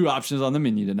 two options on the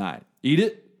menu tonight. Eat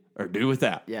it or do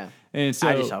without. Yeah. And so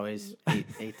I just always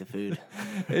ate the food.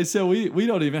 And so we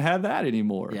don't even have that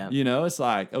anymore. Yeah. It's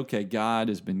like, okay, God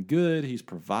has been good. He's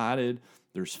provided.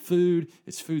 There's food.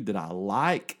 It's food that I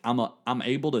like. I'm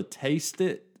able to taste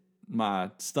it.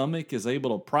 My stomach is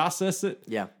able to process it.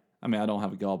 Yeah. I mean, I don't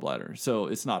have a gallbladder, so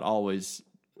it's not always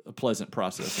a pleasant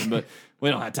processing, but we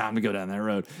don't have time to go down that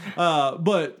road.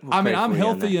 But I mean, I'm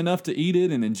healthy enough to eat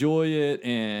it and enjoy it.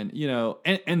 And,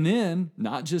 and then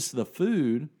not just the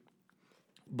food,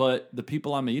 but the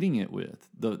people I'm eating it with,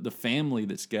 the family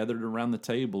that's gathered around the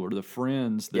table or the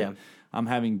friends that I'm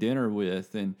having dinner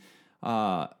with. And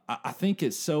I think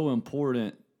it's so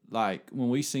important, like when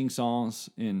we sing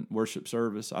songs in worship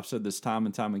service, I've said this time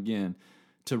and time again,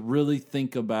 to really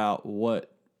think about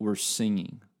what we're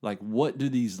singing. Like, what do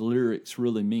these lyrics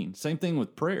really mean? Same thing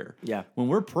with prayer. Yeah. When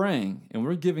we're praying and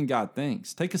we're giving God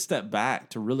thanks, take a step back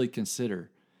to really consider,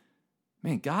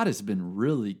 man, God has been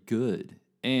really good.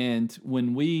 And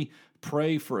when we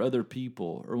pray for other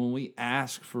people, or when we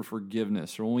ask for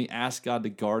forgiveness, or when we ask God to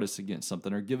guard us against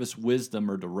something, or give us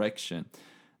wisdom or direction,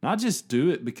 not just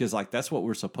do it because like that's what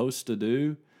we're supposed to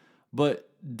do, but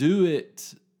do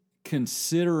it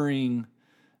considering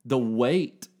the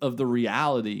weight of the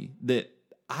reality that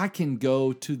I can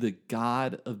go to the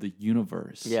God of the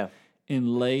universe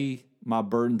and lay my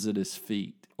burdens at his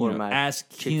feet. Or my ask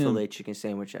Chick-fil-A chicken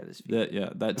sandwich at his feet.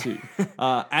 That too.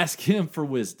 Ask him for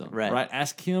wisdom, right?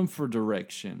 Ask him for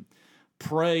direction.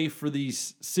 Pray for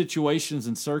these situations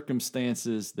and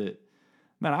circumstances that,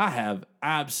 man, I have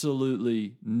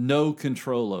absolutely no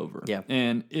control over. Yeah.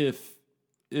 And if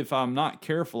I'm not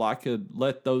careful, I could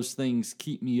let those things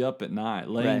keep me up at night,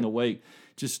 laying awake,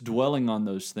 just dwelling on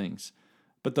those things.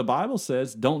 But the Bible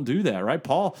says don't do that, right?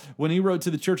 Paul, when he wrote to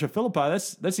the church of Philippi,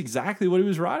 that's exactly what he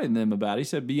was writing them about. He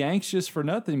said, be anxious for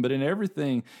nothing, but in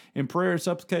everything, in prayer and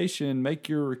supplication, make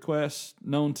your requests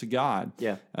known to God.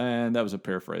 Yeah. And that was a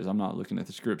paraphrase. I'm not looking at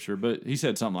the scripture, but he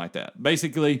said something like that.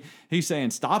 Basically, he's saying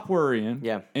stop worrying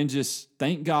and just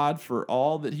thank God for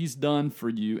all that he's done for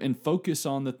you and focus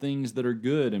on the things that are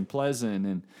good and pleasant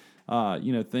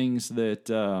and things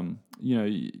that,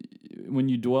 when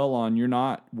you dwell on, you're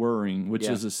not worrying, which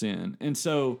is a sin. And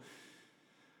so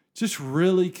just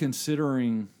really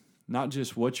considering not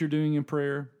just what you're doing in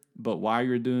prayer, but why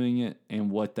you're doing it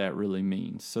and what that really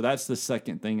means. So that's the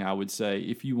second thing I would say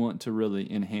if you want to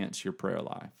really enhance your prayer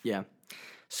life. Yeah.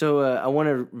 So I want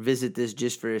to visit this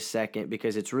just for a second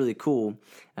because it's really cool,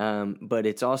 but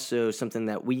it's also something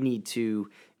that we need to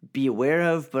be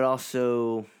aware of, but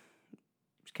also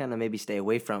kind of maybe stay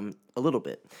away from a little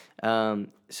bit.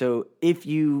 So if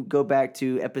you go back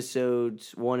to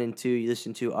episodes 1 and 2, you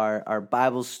listen to our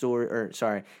Bible story,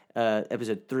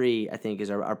 episode 3, I think,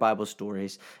 is our Bible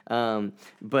stories.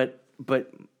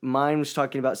 But mine was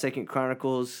talking about 2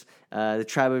 Chronicles, the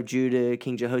tribe of Judah,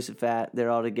 King Jehoshaphat, they're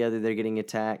all together, they're getting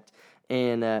attacked.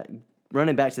 And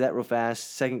running back to that real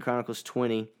fast, 2 Chronicles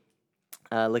 20,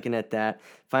 looking at that,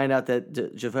 find out that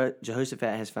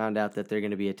Jehoshaphat has found out that they're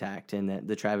going to be attacked and that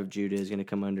the tribe of Judah is going to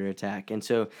come under attack. And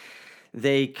so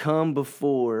they come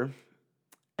before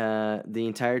the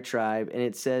entire tribe, and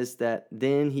it says that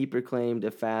then he proclaimed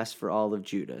a fast for all of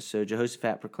Judah. So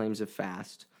Jehoshaphat proclaims a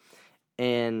fast,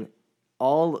 and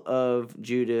all of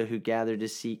Judah who gathered to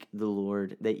seek the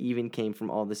Lord, they even came from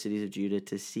all the cities of Judah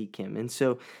to seek him. And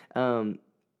so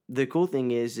the cool thing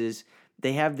is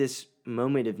they have this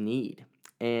moment of need,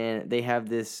 and they have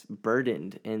this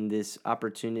burdened and this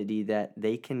opportunity that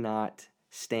they cannot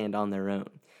stand on their own.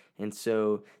 And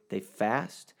so they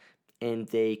fast and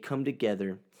they come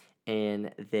together and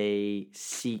they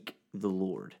seek the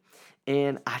Lord.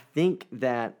 And I think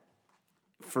that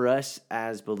for us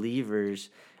as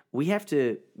believers, we have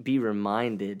to be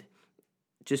reminded,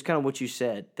 just kind of what you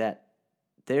said, that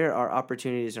there are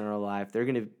opportunities in our life. There are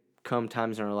going to come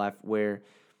times in our life where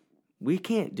we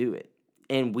can't do it,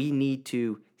 and we need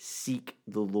to seek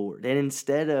the Lord. And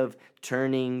instead of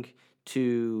turning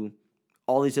to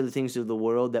all these other things of the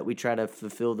world that we try to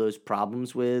fulfill those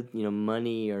problems with,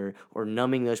 money or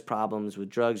numbing those problems with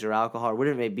drugs or alcohol or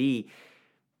whatever it may be,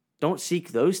 don't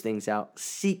seek those things out.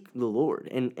 Seek the Lord.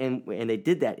 And they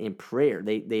did that in prayer.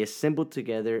 They assembled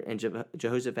together, and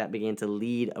Jehoshaphat began to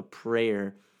lead a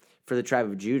prayer for the tribe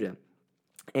of Judah.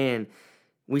 And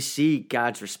we see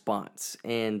God's response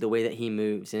and the way that he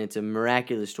moves, and it's a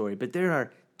miraculous story. But there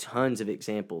are tons of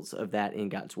examples of that in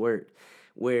God's word,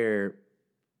 where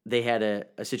they had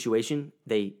a situation,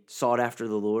 they sought after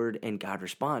the Lord, and God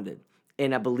responded.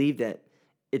 And I believe that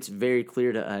it's very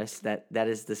clear to us that that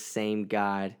is the same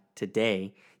God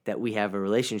today that we have a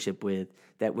relationship with,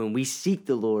 that when we seek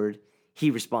the Lord, he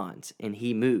responds and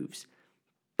he moves.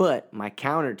 But my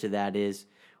counter to that is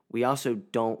we also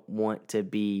don't want to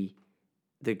be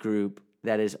the group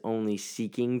that is only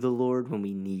seeking the Lord when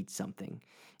we need something.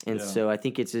 And so I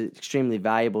think it's extremely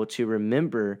valuable to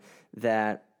remember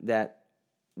that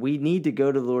we need to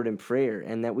go to the Lord in prayer,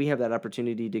 and that we have that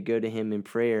opportunity to go to him in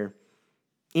prayer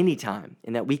anytime,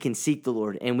 and that we can seek the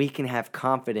Lord and we can have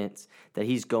confidence that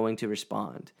he's going to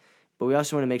respond. But we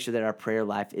also want to make sure that our prayer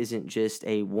life isn't just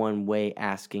a one-way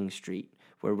asking street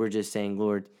where we're just saying,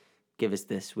 Lord, give us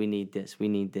this, we need this, we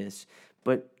need this.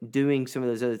 But doing some of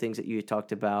those other things that you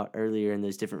talked about earlier in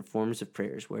those different forms of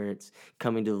prayers, where it's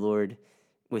coming to the Lord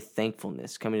with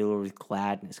thankfulness, coming to the Lord with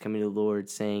gladness, coming to the Lord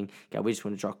saying, God, we just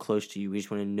want to draw close to you. We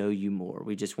just want to know you more.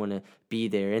 We just want to be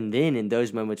there. And then in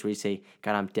those moments where you say,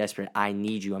 God, I'm desperate. I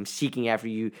need you. I'm seeking after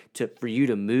you for you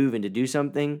to move and to do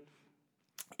something.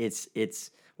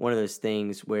 It's one of those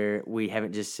things where we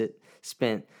haven't just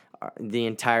spent the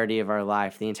entirety of our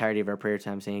life, the entirety of our prayer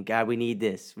time saying, God, we need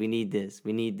this. We need this.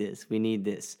 We need this. We need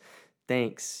this.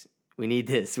 Thanks. We need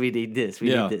this. We need this. We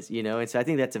need this. And so I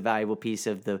think that's a valuable piece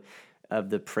of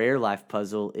the prayer life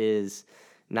puzzle, is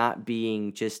not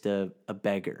being just a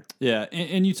beggar. Yeah,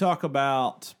 and you talk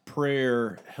about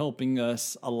prayer helping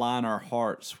us align our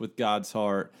hearts with God's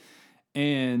heart,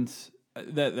 and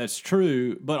that's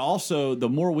true. But also, the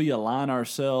more we align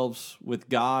ourselves with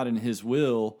God and his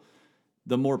will,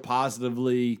 the more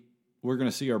positively we're going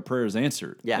to see our prayers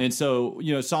answered. Yeah. And so,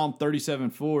 Psalm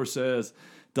 37:4 says,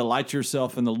 delight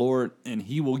yourself in the Lord, and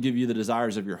he will give you the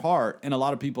desires of your heart. And a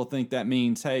lot of people think that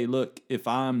means, hey, look, if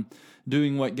I'm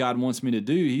doing what God wants me to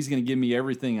do, he's going to give me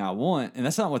everything I want. And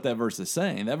that's not what that verse is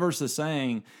saying. That verse is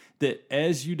saying that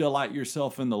as you delight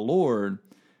yourself in the Lord,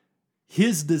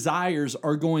 his desires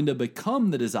are going to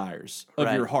become the desires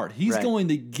of your heart. He's going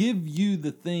to give you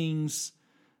the things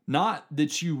not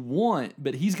that you want,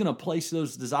 but he's going to place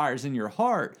those desires in your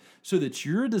heart so that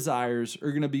your desires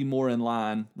are going to be more in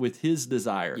line with his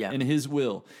desire and his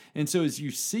will. And so as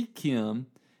you seek him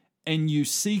and you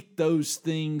seek those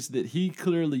things that he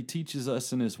clearly teaches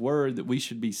us in his word that we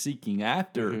should be seeking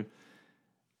after,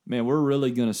 man, we're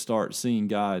really going to start seeing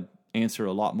God answer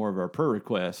a lot more of our prayer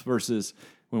requests versus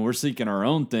when we're seeking our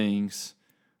own things.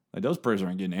 Like, those prayers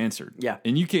aren't getting answered. Yeah.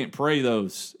 And you can't pray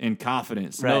those in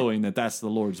confidence, knowing that that's the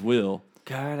Lord's will.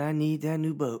 God, I need that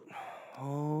new boat.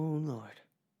 Oh, Lord.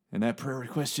 and that prayer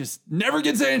request just never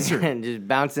gets answered. And just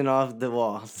bouncing off the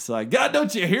walls. It's like, God,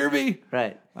 don't you hear me?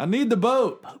 Right. I need the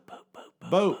boat.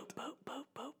 Boat.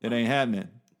 It ain't happening.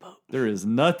 There is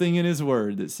nothing in his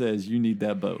word that says you need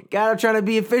that boat. God, I'm trying to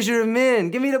be a fisher of men.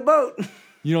 Give me the boat.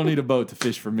 You don't need a boat to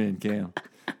fish for men, Cam.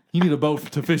 You need a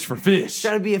boat to fish for fish.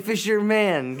 Trying to be a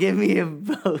fisherman. Give me a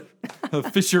boat. A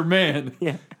fisherman.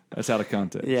 Yeah. That's out of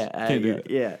context. Yeah. Can't do that.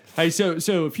 Yeah. Hey, so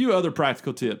a few other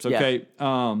practical tips, okay?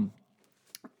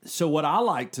 So what I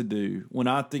like to do when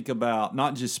I think about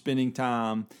not just spending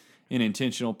time in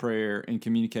intentional prayer and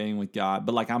communicating with God,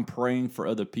 but like I'm praying for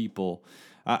other people,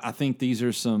 I think these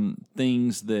are some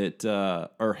things that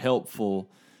are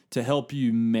helpful to help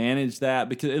you manage that,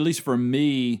 because at least for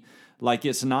me, like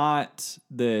it's not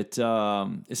that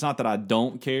I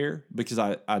don't care, because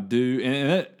I do,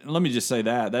 and let me just say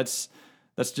that's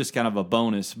just kind of a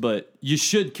bonus. But you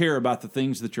should care about the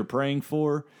things that you're praying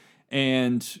for,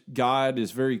 and God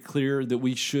is very clear that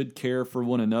we should care for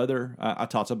one another. I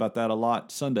talked about that a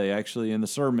lot Sunday, actually, in the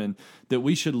sermon, that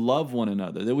we should love one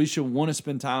another, that we should want to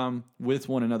spend time with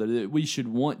one another, that we should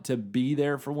want to be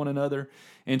there for one another.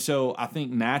 And so I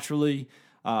think naturally,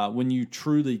 when you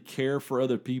truly care for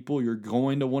other people, you're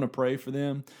going to want to pray for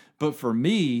them. But for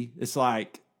me, it's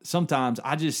like sometimes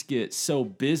I just get so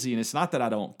busy, and it's not that I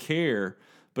don't care,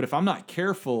 but if I'm not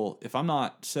careful, if I'm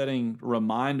not setting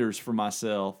reminders for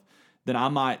myself, then I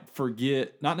might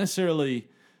forget not necessarily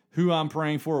who I'm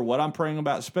praying for or what I'm praying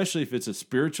about, especially if it's a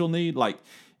spiritual need. Like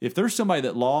if there's somebody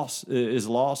that is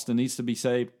lost and needs to be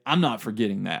saved, I'm not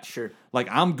forgetting that. Sure. Like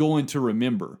I'm going to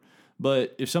remember.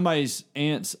 But if somebody's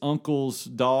aunts, uncles,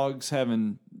 dogs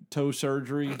having toe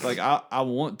surgery, like I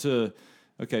want to,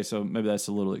 okay, so maybe that's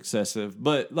a little excessive,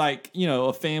 but like, you know,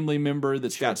 a family member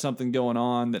that's got something going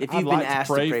on that I'd like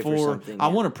to pray for, I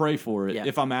want to pray for it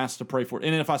if I'm asked to pray for it.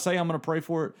 And if I say I'm going to pray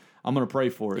for it, I'm going to pray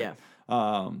for it.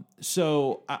 Yeah.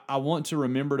 So I want to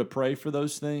remember to pray for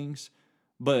those things,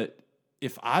 but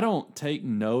if I don't take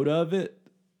note of it,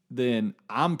 then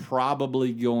I'm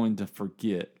probably going to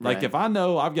forget. Like Right. if I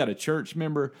know I've got a church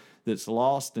member that's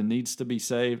lost and needs to be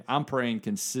saved, I'm praying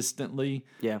consistently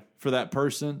for that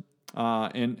person.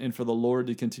 And for the Lord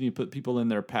to continue to put people in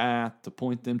their path, to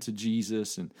point them to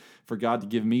Jesus, and for God to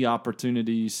give me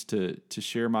opportunities to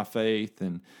share my faith,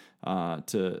 and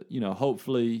to, you know,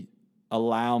 hopefully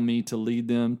allow me to lead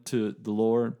them to the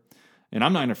Lord. And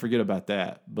I'm not going to forget about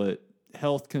that, but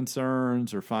health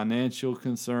concerns or financial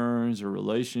concerns or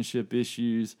relationship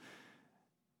issues,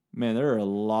 man, there are a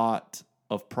lot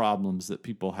of problems that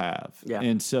people have. Yeah.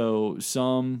 And so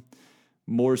some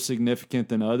more significant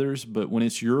than others, but when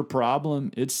it's your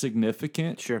problem, it's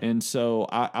significant. Sure. And so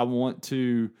I want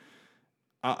to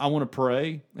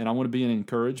pray, and I want to be an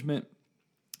encouragement.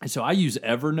 And so I use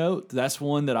Evernote. That's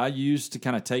one that I use to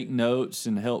kind of take notes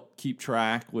and help keep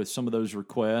track with some of those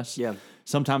requests. Yeah.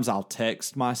 Sometimes I'll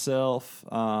text myself.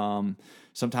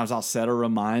 Sometimes I'll set a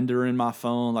reminder in my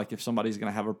phone. Like if somebody's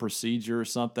going to have a procedure or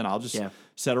something, I'll just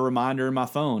set a reminder in my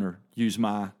phone or use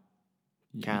my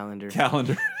Calendar.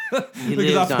 He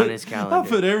Because lives on his calendar. I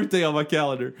put everything on my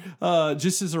calendar,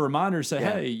 just as a reminder. Say,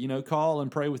 hey, you know, call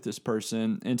and pray with this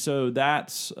person. And so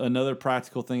that's another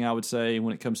practical thing I would say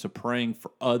when it comes to praying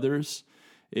for others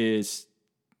is,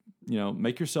 you know,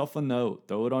 make yourself a note,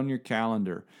 throw it on your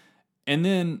calendar. And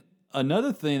then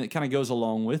another thing that kind of goes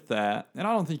along with that, and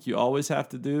I don't think you always have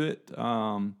to do it,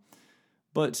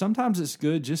 but sometimes it's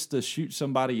good just to shoot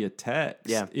somebody a text.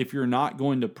 Yeah. If you're not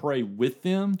going to pray with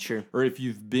them, Sure. or if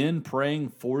you've been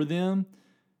praying for them,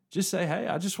 just say, hey,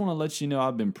 I just want to let you know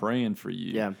I've been praying for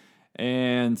you. Yeah.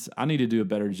 And I need to do a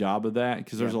better job of that,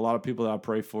 because there's a lot of people that I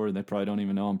pray for and they probably don't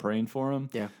even know I'm praying for them.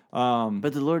 Yeah.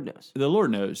 But the Lord knows. The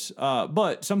Lord knows.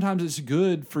 But sometimes it's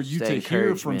good for you to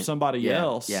hear from somebody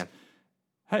else. Yeah.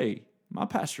 Hey, my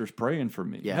pastor's praying for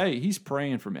me. Yeah. Hey, he's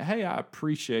praying for me. Hey, I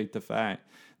appreciate the fact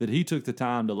that he took the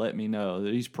time to let me know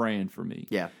that he's praying for me.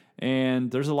 Yeah. And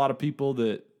there's a lot of people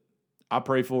that I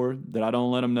pray for that I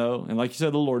don't let them know. And like you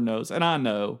said, the Lord knows, and I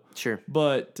know. Sure.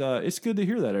 But it's good to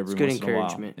hear that every good once in a while.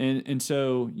 encouragement. And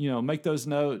so, you know, make those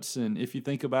notes. And if you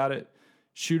think about it,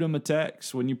 shoot them a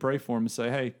text when you pray for them and say,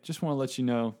 hey, just want to let you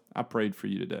know I prayed for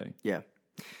you today. Yeah.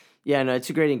 Yeah, no, it's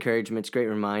a great encouragement. It's a great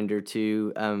reminder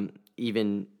too.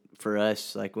 Even for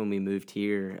us, like when we moved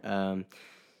here,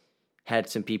 had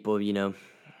some people, you know,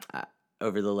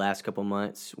 over the last couple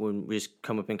months when we just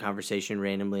come up in conversation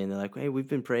randomly and they're like, hey, we've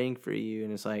been praying for you.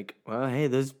 And it's like, well, hey,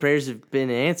 those prayers have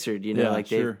been answered, you know, Yeah, like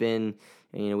sure. they've been,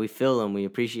 you know, we feel them, we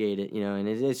appreciate it, you know, and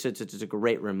it's a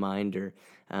great reminder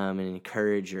and an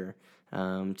encourager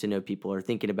to know people are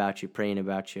thinking about you, praying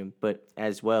about you. But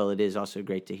as well, it is also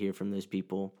great to hear from those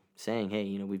people saying,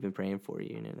 hey, we've been praying for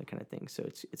you, that kind of thing. So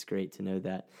it's great to know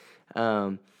that.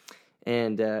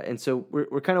 And so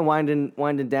we're kind of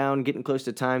winding down, getting close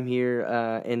to time here.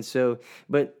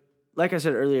 But like I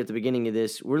said earlier at the beginning of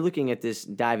this, we're looking at this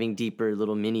diving deeper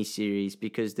little mini series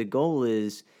because the goal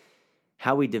is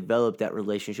how we develop that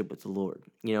relationship with the Lord.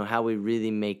 How we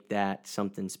really make that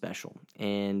something special,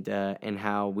 and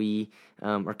how we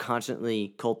are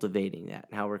constantly cultivating that.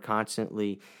 How we're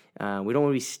constantly we don't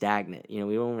want to be stagnant. We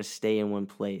don't want to stay in one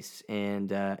place.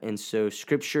 And so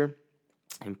Scripture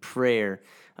and prayer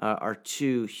are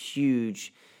two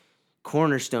huge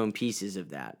cornerstone pieces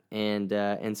of that. And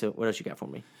so, what else you got for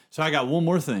me? So I got one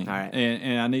more thing. All right.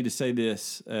 And I need to say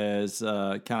this as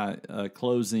kind of a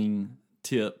closing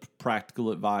tip,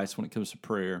 practical advice when it comes to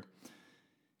prayer.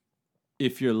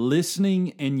 If you're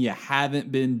listening and you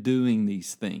haven't been doing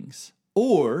these things,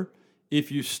 or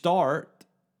if you start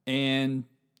and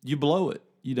you blow it,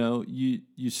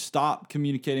 you stop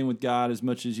communicating with God as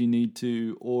much as you need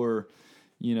to, or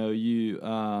you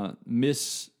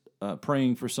miss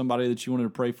praying for somebody that you wanted to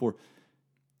pray for.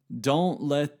 Don't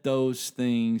let those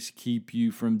things keep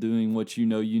you from doing what you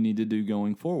need to do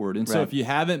going forward. And so if you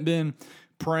haven't been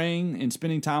praying and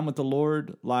spending time with the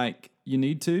Lord like you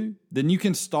need to, then you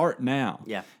can start now.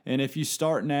 Yeah. And if you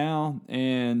start now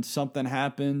and something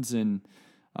happens and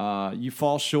you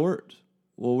fall short,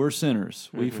 well, we're sinners.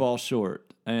 We fall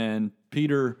short. And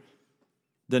Peter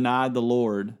denied the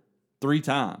Lord 3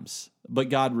 times, but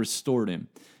God restored him.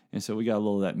 And so we got a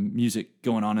little of that music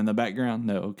going on in the background.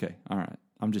 No, okay, all right.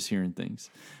 I'm just hearing things.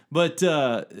 But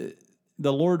the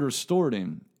Lord restored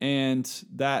him. And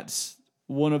that's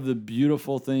one of the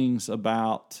beautiful things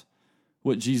about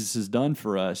what Jesus has done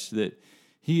for us, that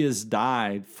he has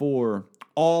died for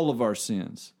all of our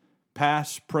sins,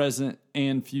 past, present,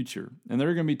 and future. And there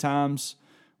are going to be times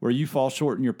where you fall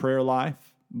short in your prayer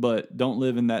life, but don't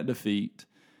live in that defeat.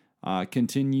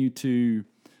 Continue to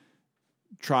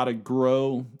try to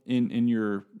grow in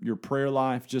your prayer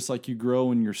life, just like you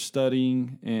grow in your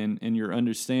studying and your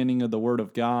understanding of the Word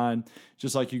of God,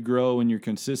 just like you grow in your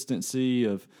consistency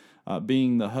of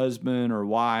being the husband or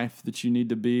wife that you need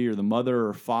to be, or the mother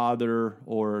or father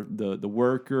or the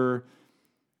worker.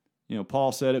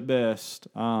 Paul said it best,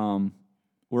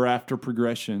 we're after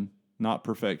progression, not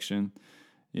perfection.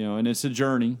 And it's a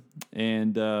journey,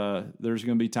 and there's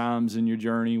going to be times in your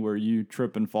journey where you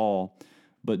trip and fall,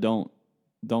 but don't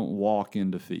walk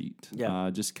in defeat.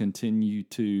 Yeah. Just continue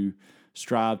to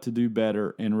strive to do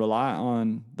better and rely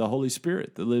on the Holy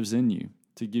Spirit that lives in you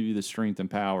to give you the strength and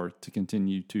power to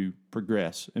continue to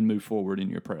progress and move forward in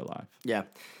your prayer life. Yeah,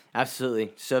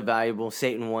 absolutely. So valuable.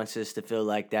 Satan wants us to feel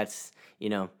like that's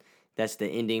the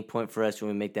ending point for us when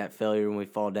we make that failure, when we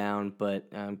fall down.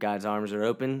 But God's arms are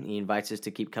open. He invites us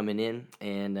to keep coming in.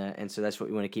 And so that's what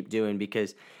we want to keep doing,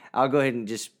 because I'll go ahead and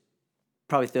just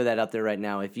probably throw that out there right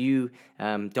now. If you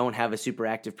don't have a super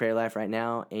active prayer life right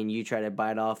now, and you try to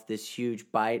bite off this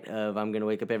huge bite of I'm going to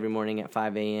wake up every morning at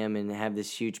 5 a.m. and have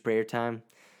this huge prayer time,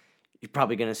 you're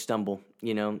probably going to stumble,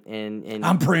 and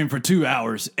I'm praying for 2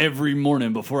 hours every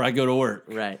morning before I go to work.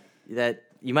 Right. That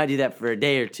you might do that for a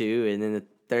day or two, and then the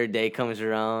third day comes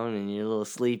around and you're a little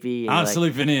sleepy. And I'm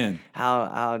sleeping in.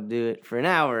 I'll do it for an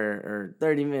hour or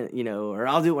 30 minutes, or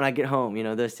I'll do it when I get home.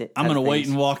 Those I'm going to wait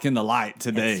and walk in the light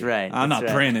today. That's right. I'm not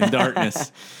praying in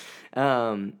darkness.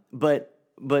 But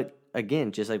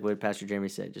again, just like what Pastor Jeremy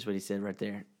said, just what he said right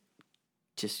there,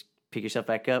 just pick yourself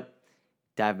back up,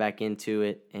 dive back into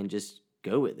it, and just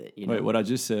go with it. Wait, what I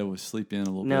just said was sleep in a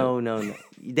little bit. No.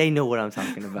 They know what I'm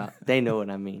talking about. They know what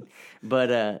I mean.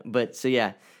 But so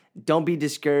yeah, don't be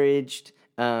discouraged.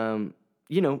 Dive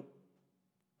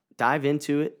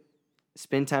into it.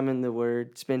 Spend time in the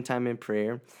Word. Spend time in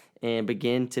prayer. And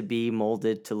begin to be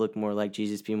molded to look more like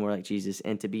Jesus, be more like Jesus,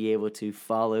 and to be able to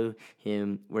follow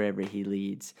Him wherever He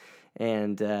leads.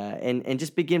 And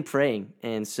just begin praying.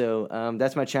 And so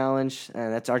that's my challenge.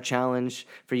 That's our challenge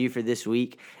for you for this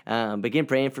week. Begin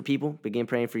praying for people. Begin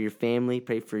praying for your family.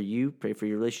 Pray for you. Pray for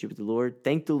your relationship with the Lord.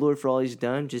 Thank the Lord for all He's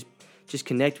done. Just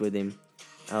connect with Him.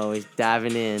 Oh, He's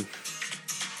diving in.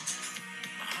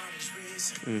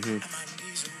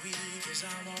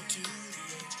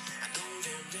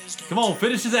 Come on,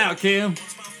 finish this out, Kim.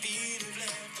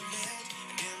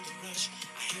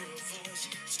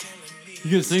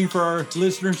 You gonna sing for our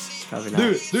listeners? Probably not. Do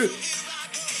it.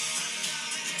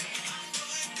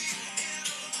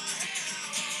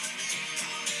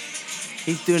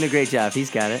 He's doing a great job. He's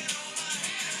got it.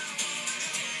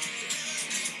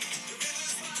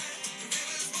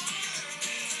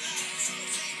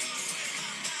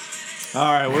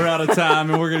 All right, we're out of time,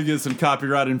 and we're going to get some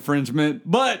copyright infringement.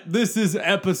 But this is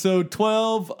episode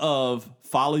 12 of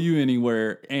follow you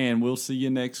anywhere, and we'll see you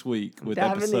next week with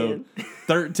Diving episode in.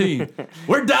 13.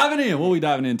 We're diving in. What are we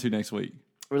diving into next week?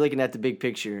 We're looking at the big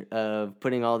picture of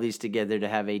putting all these together to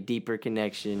have a deeper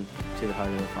connection to the heart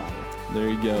of the Father. There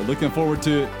you go. Looking forward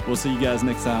to it. We'll see you guys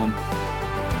next time.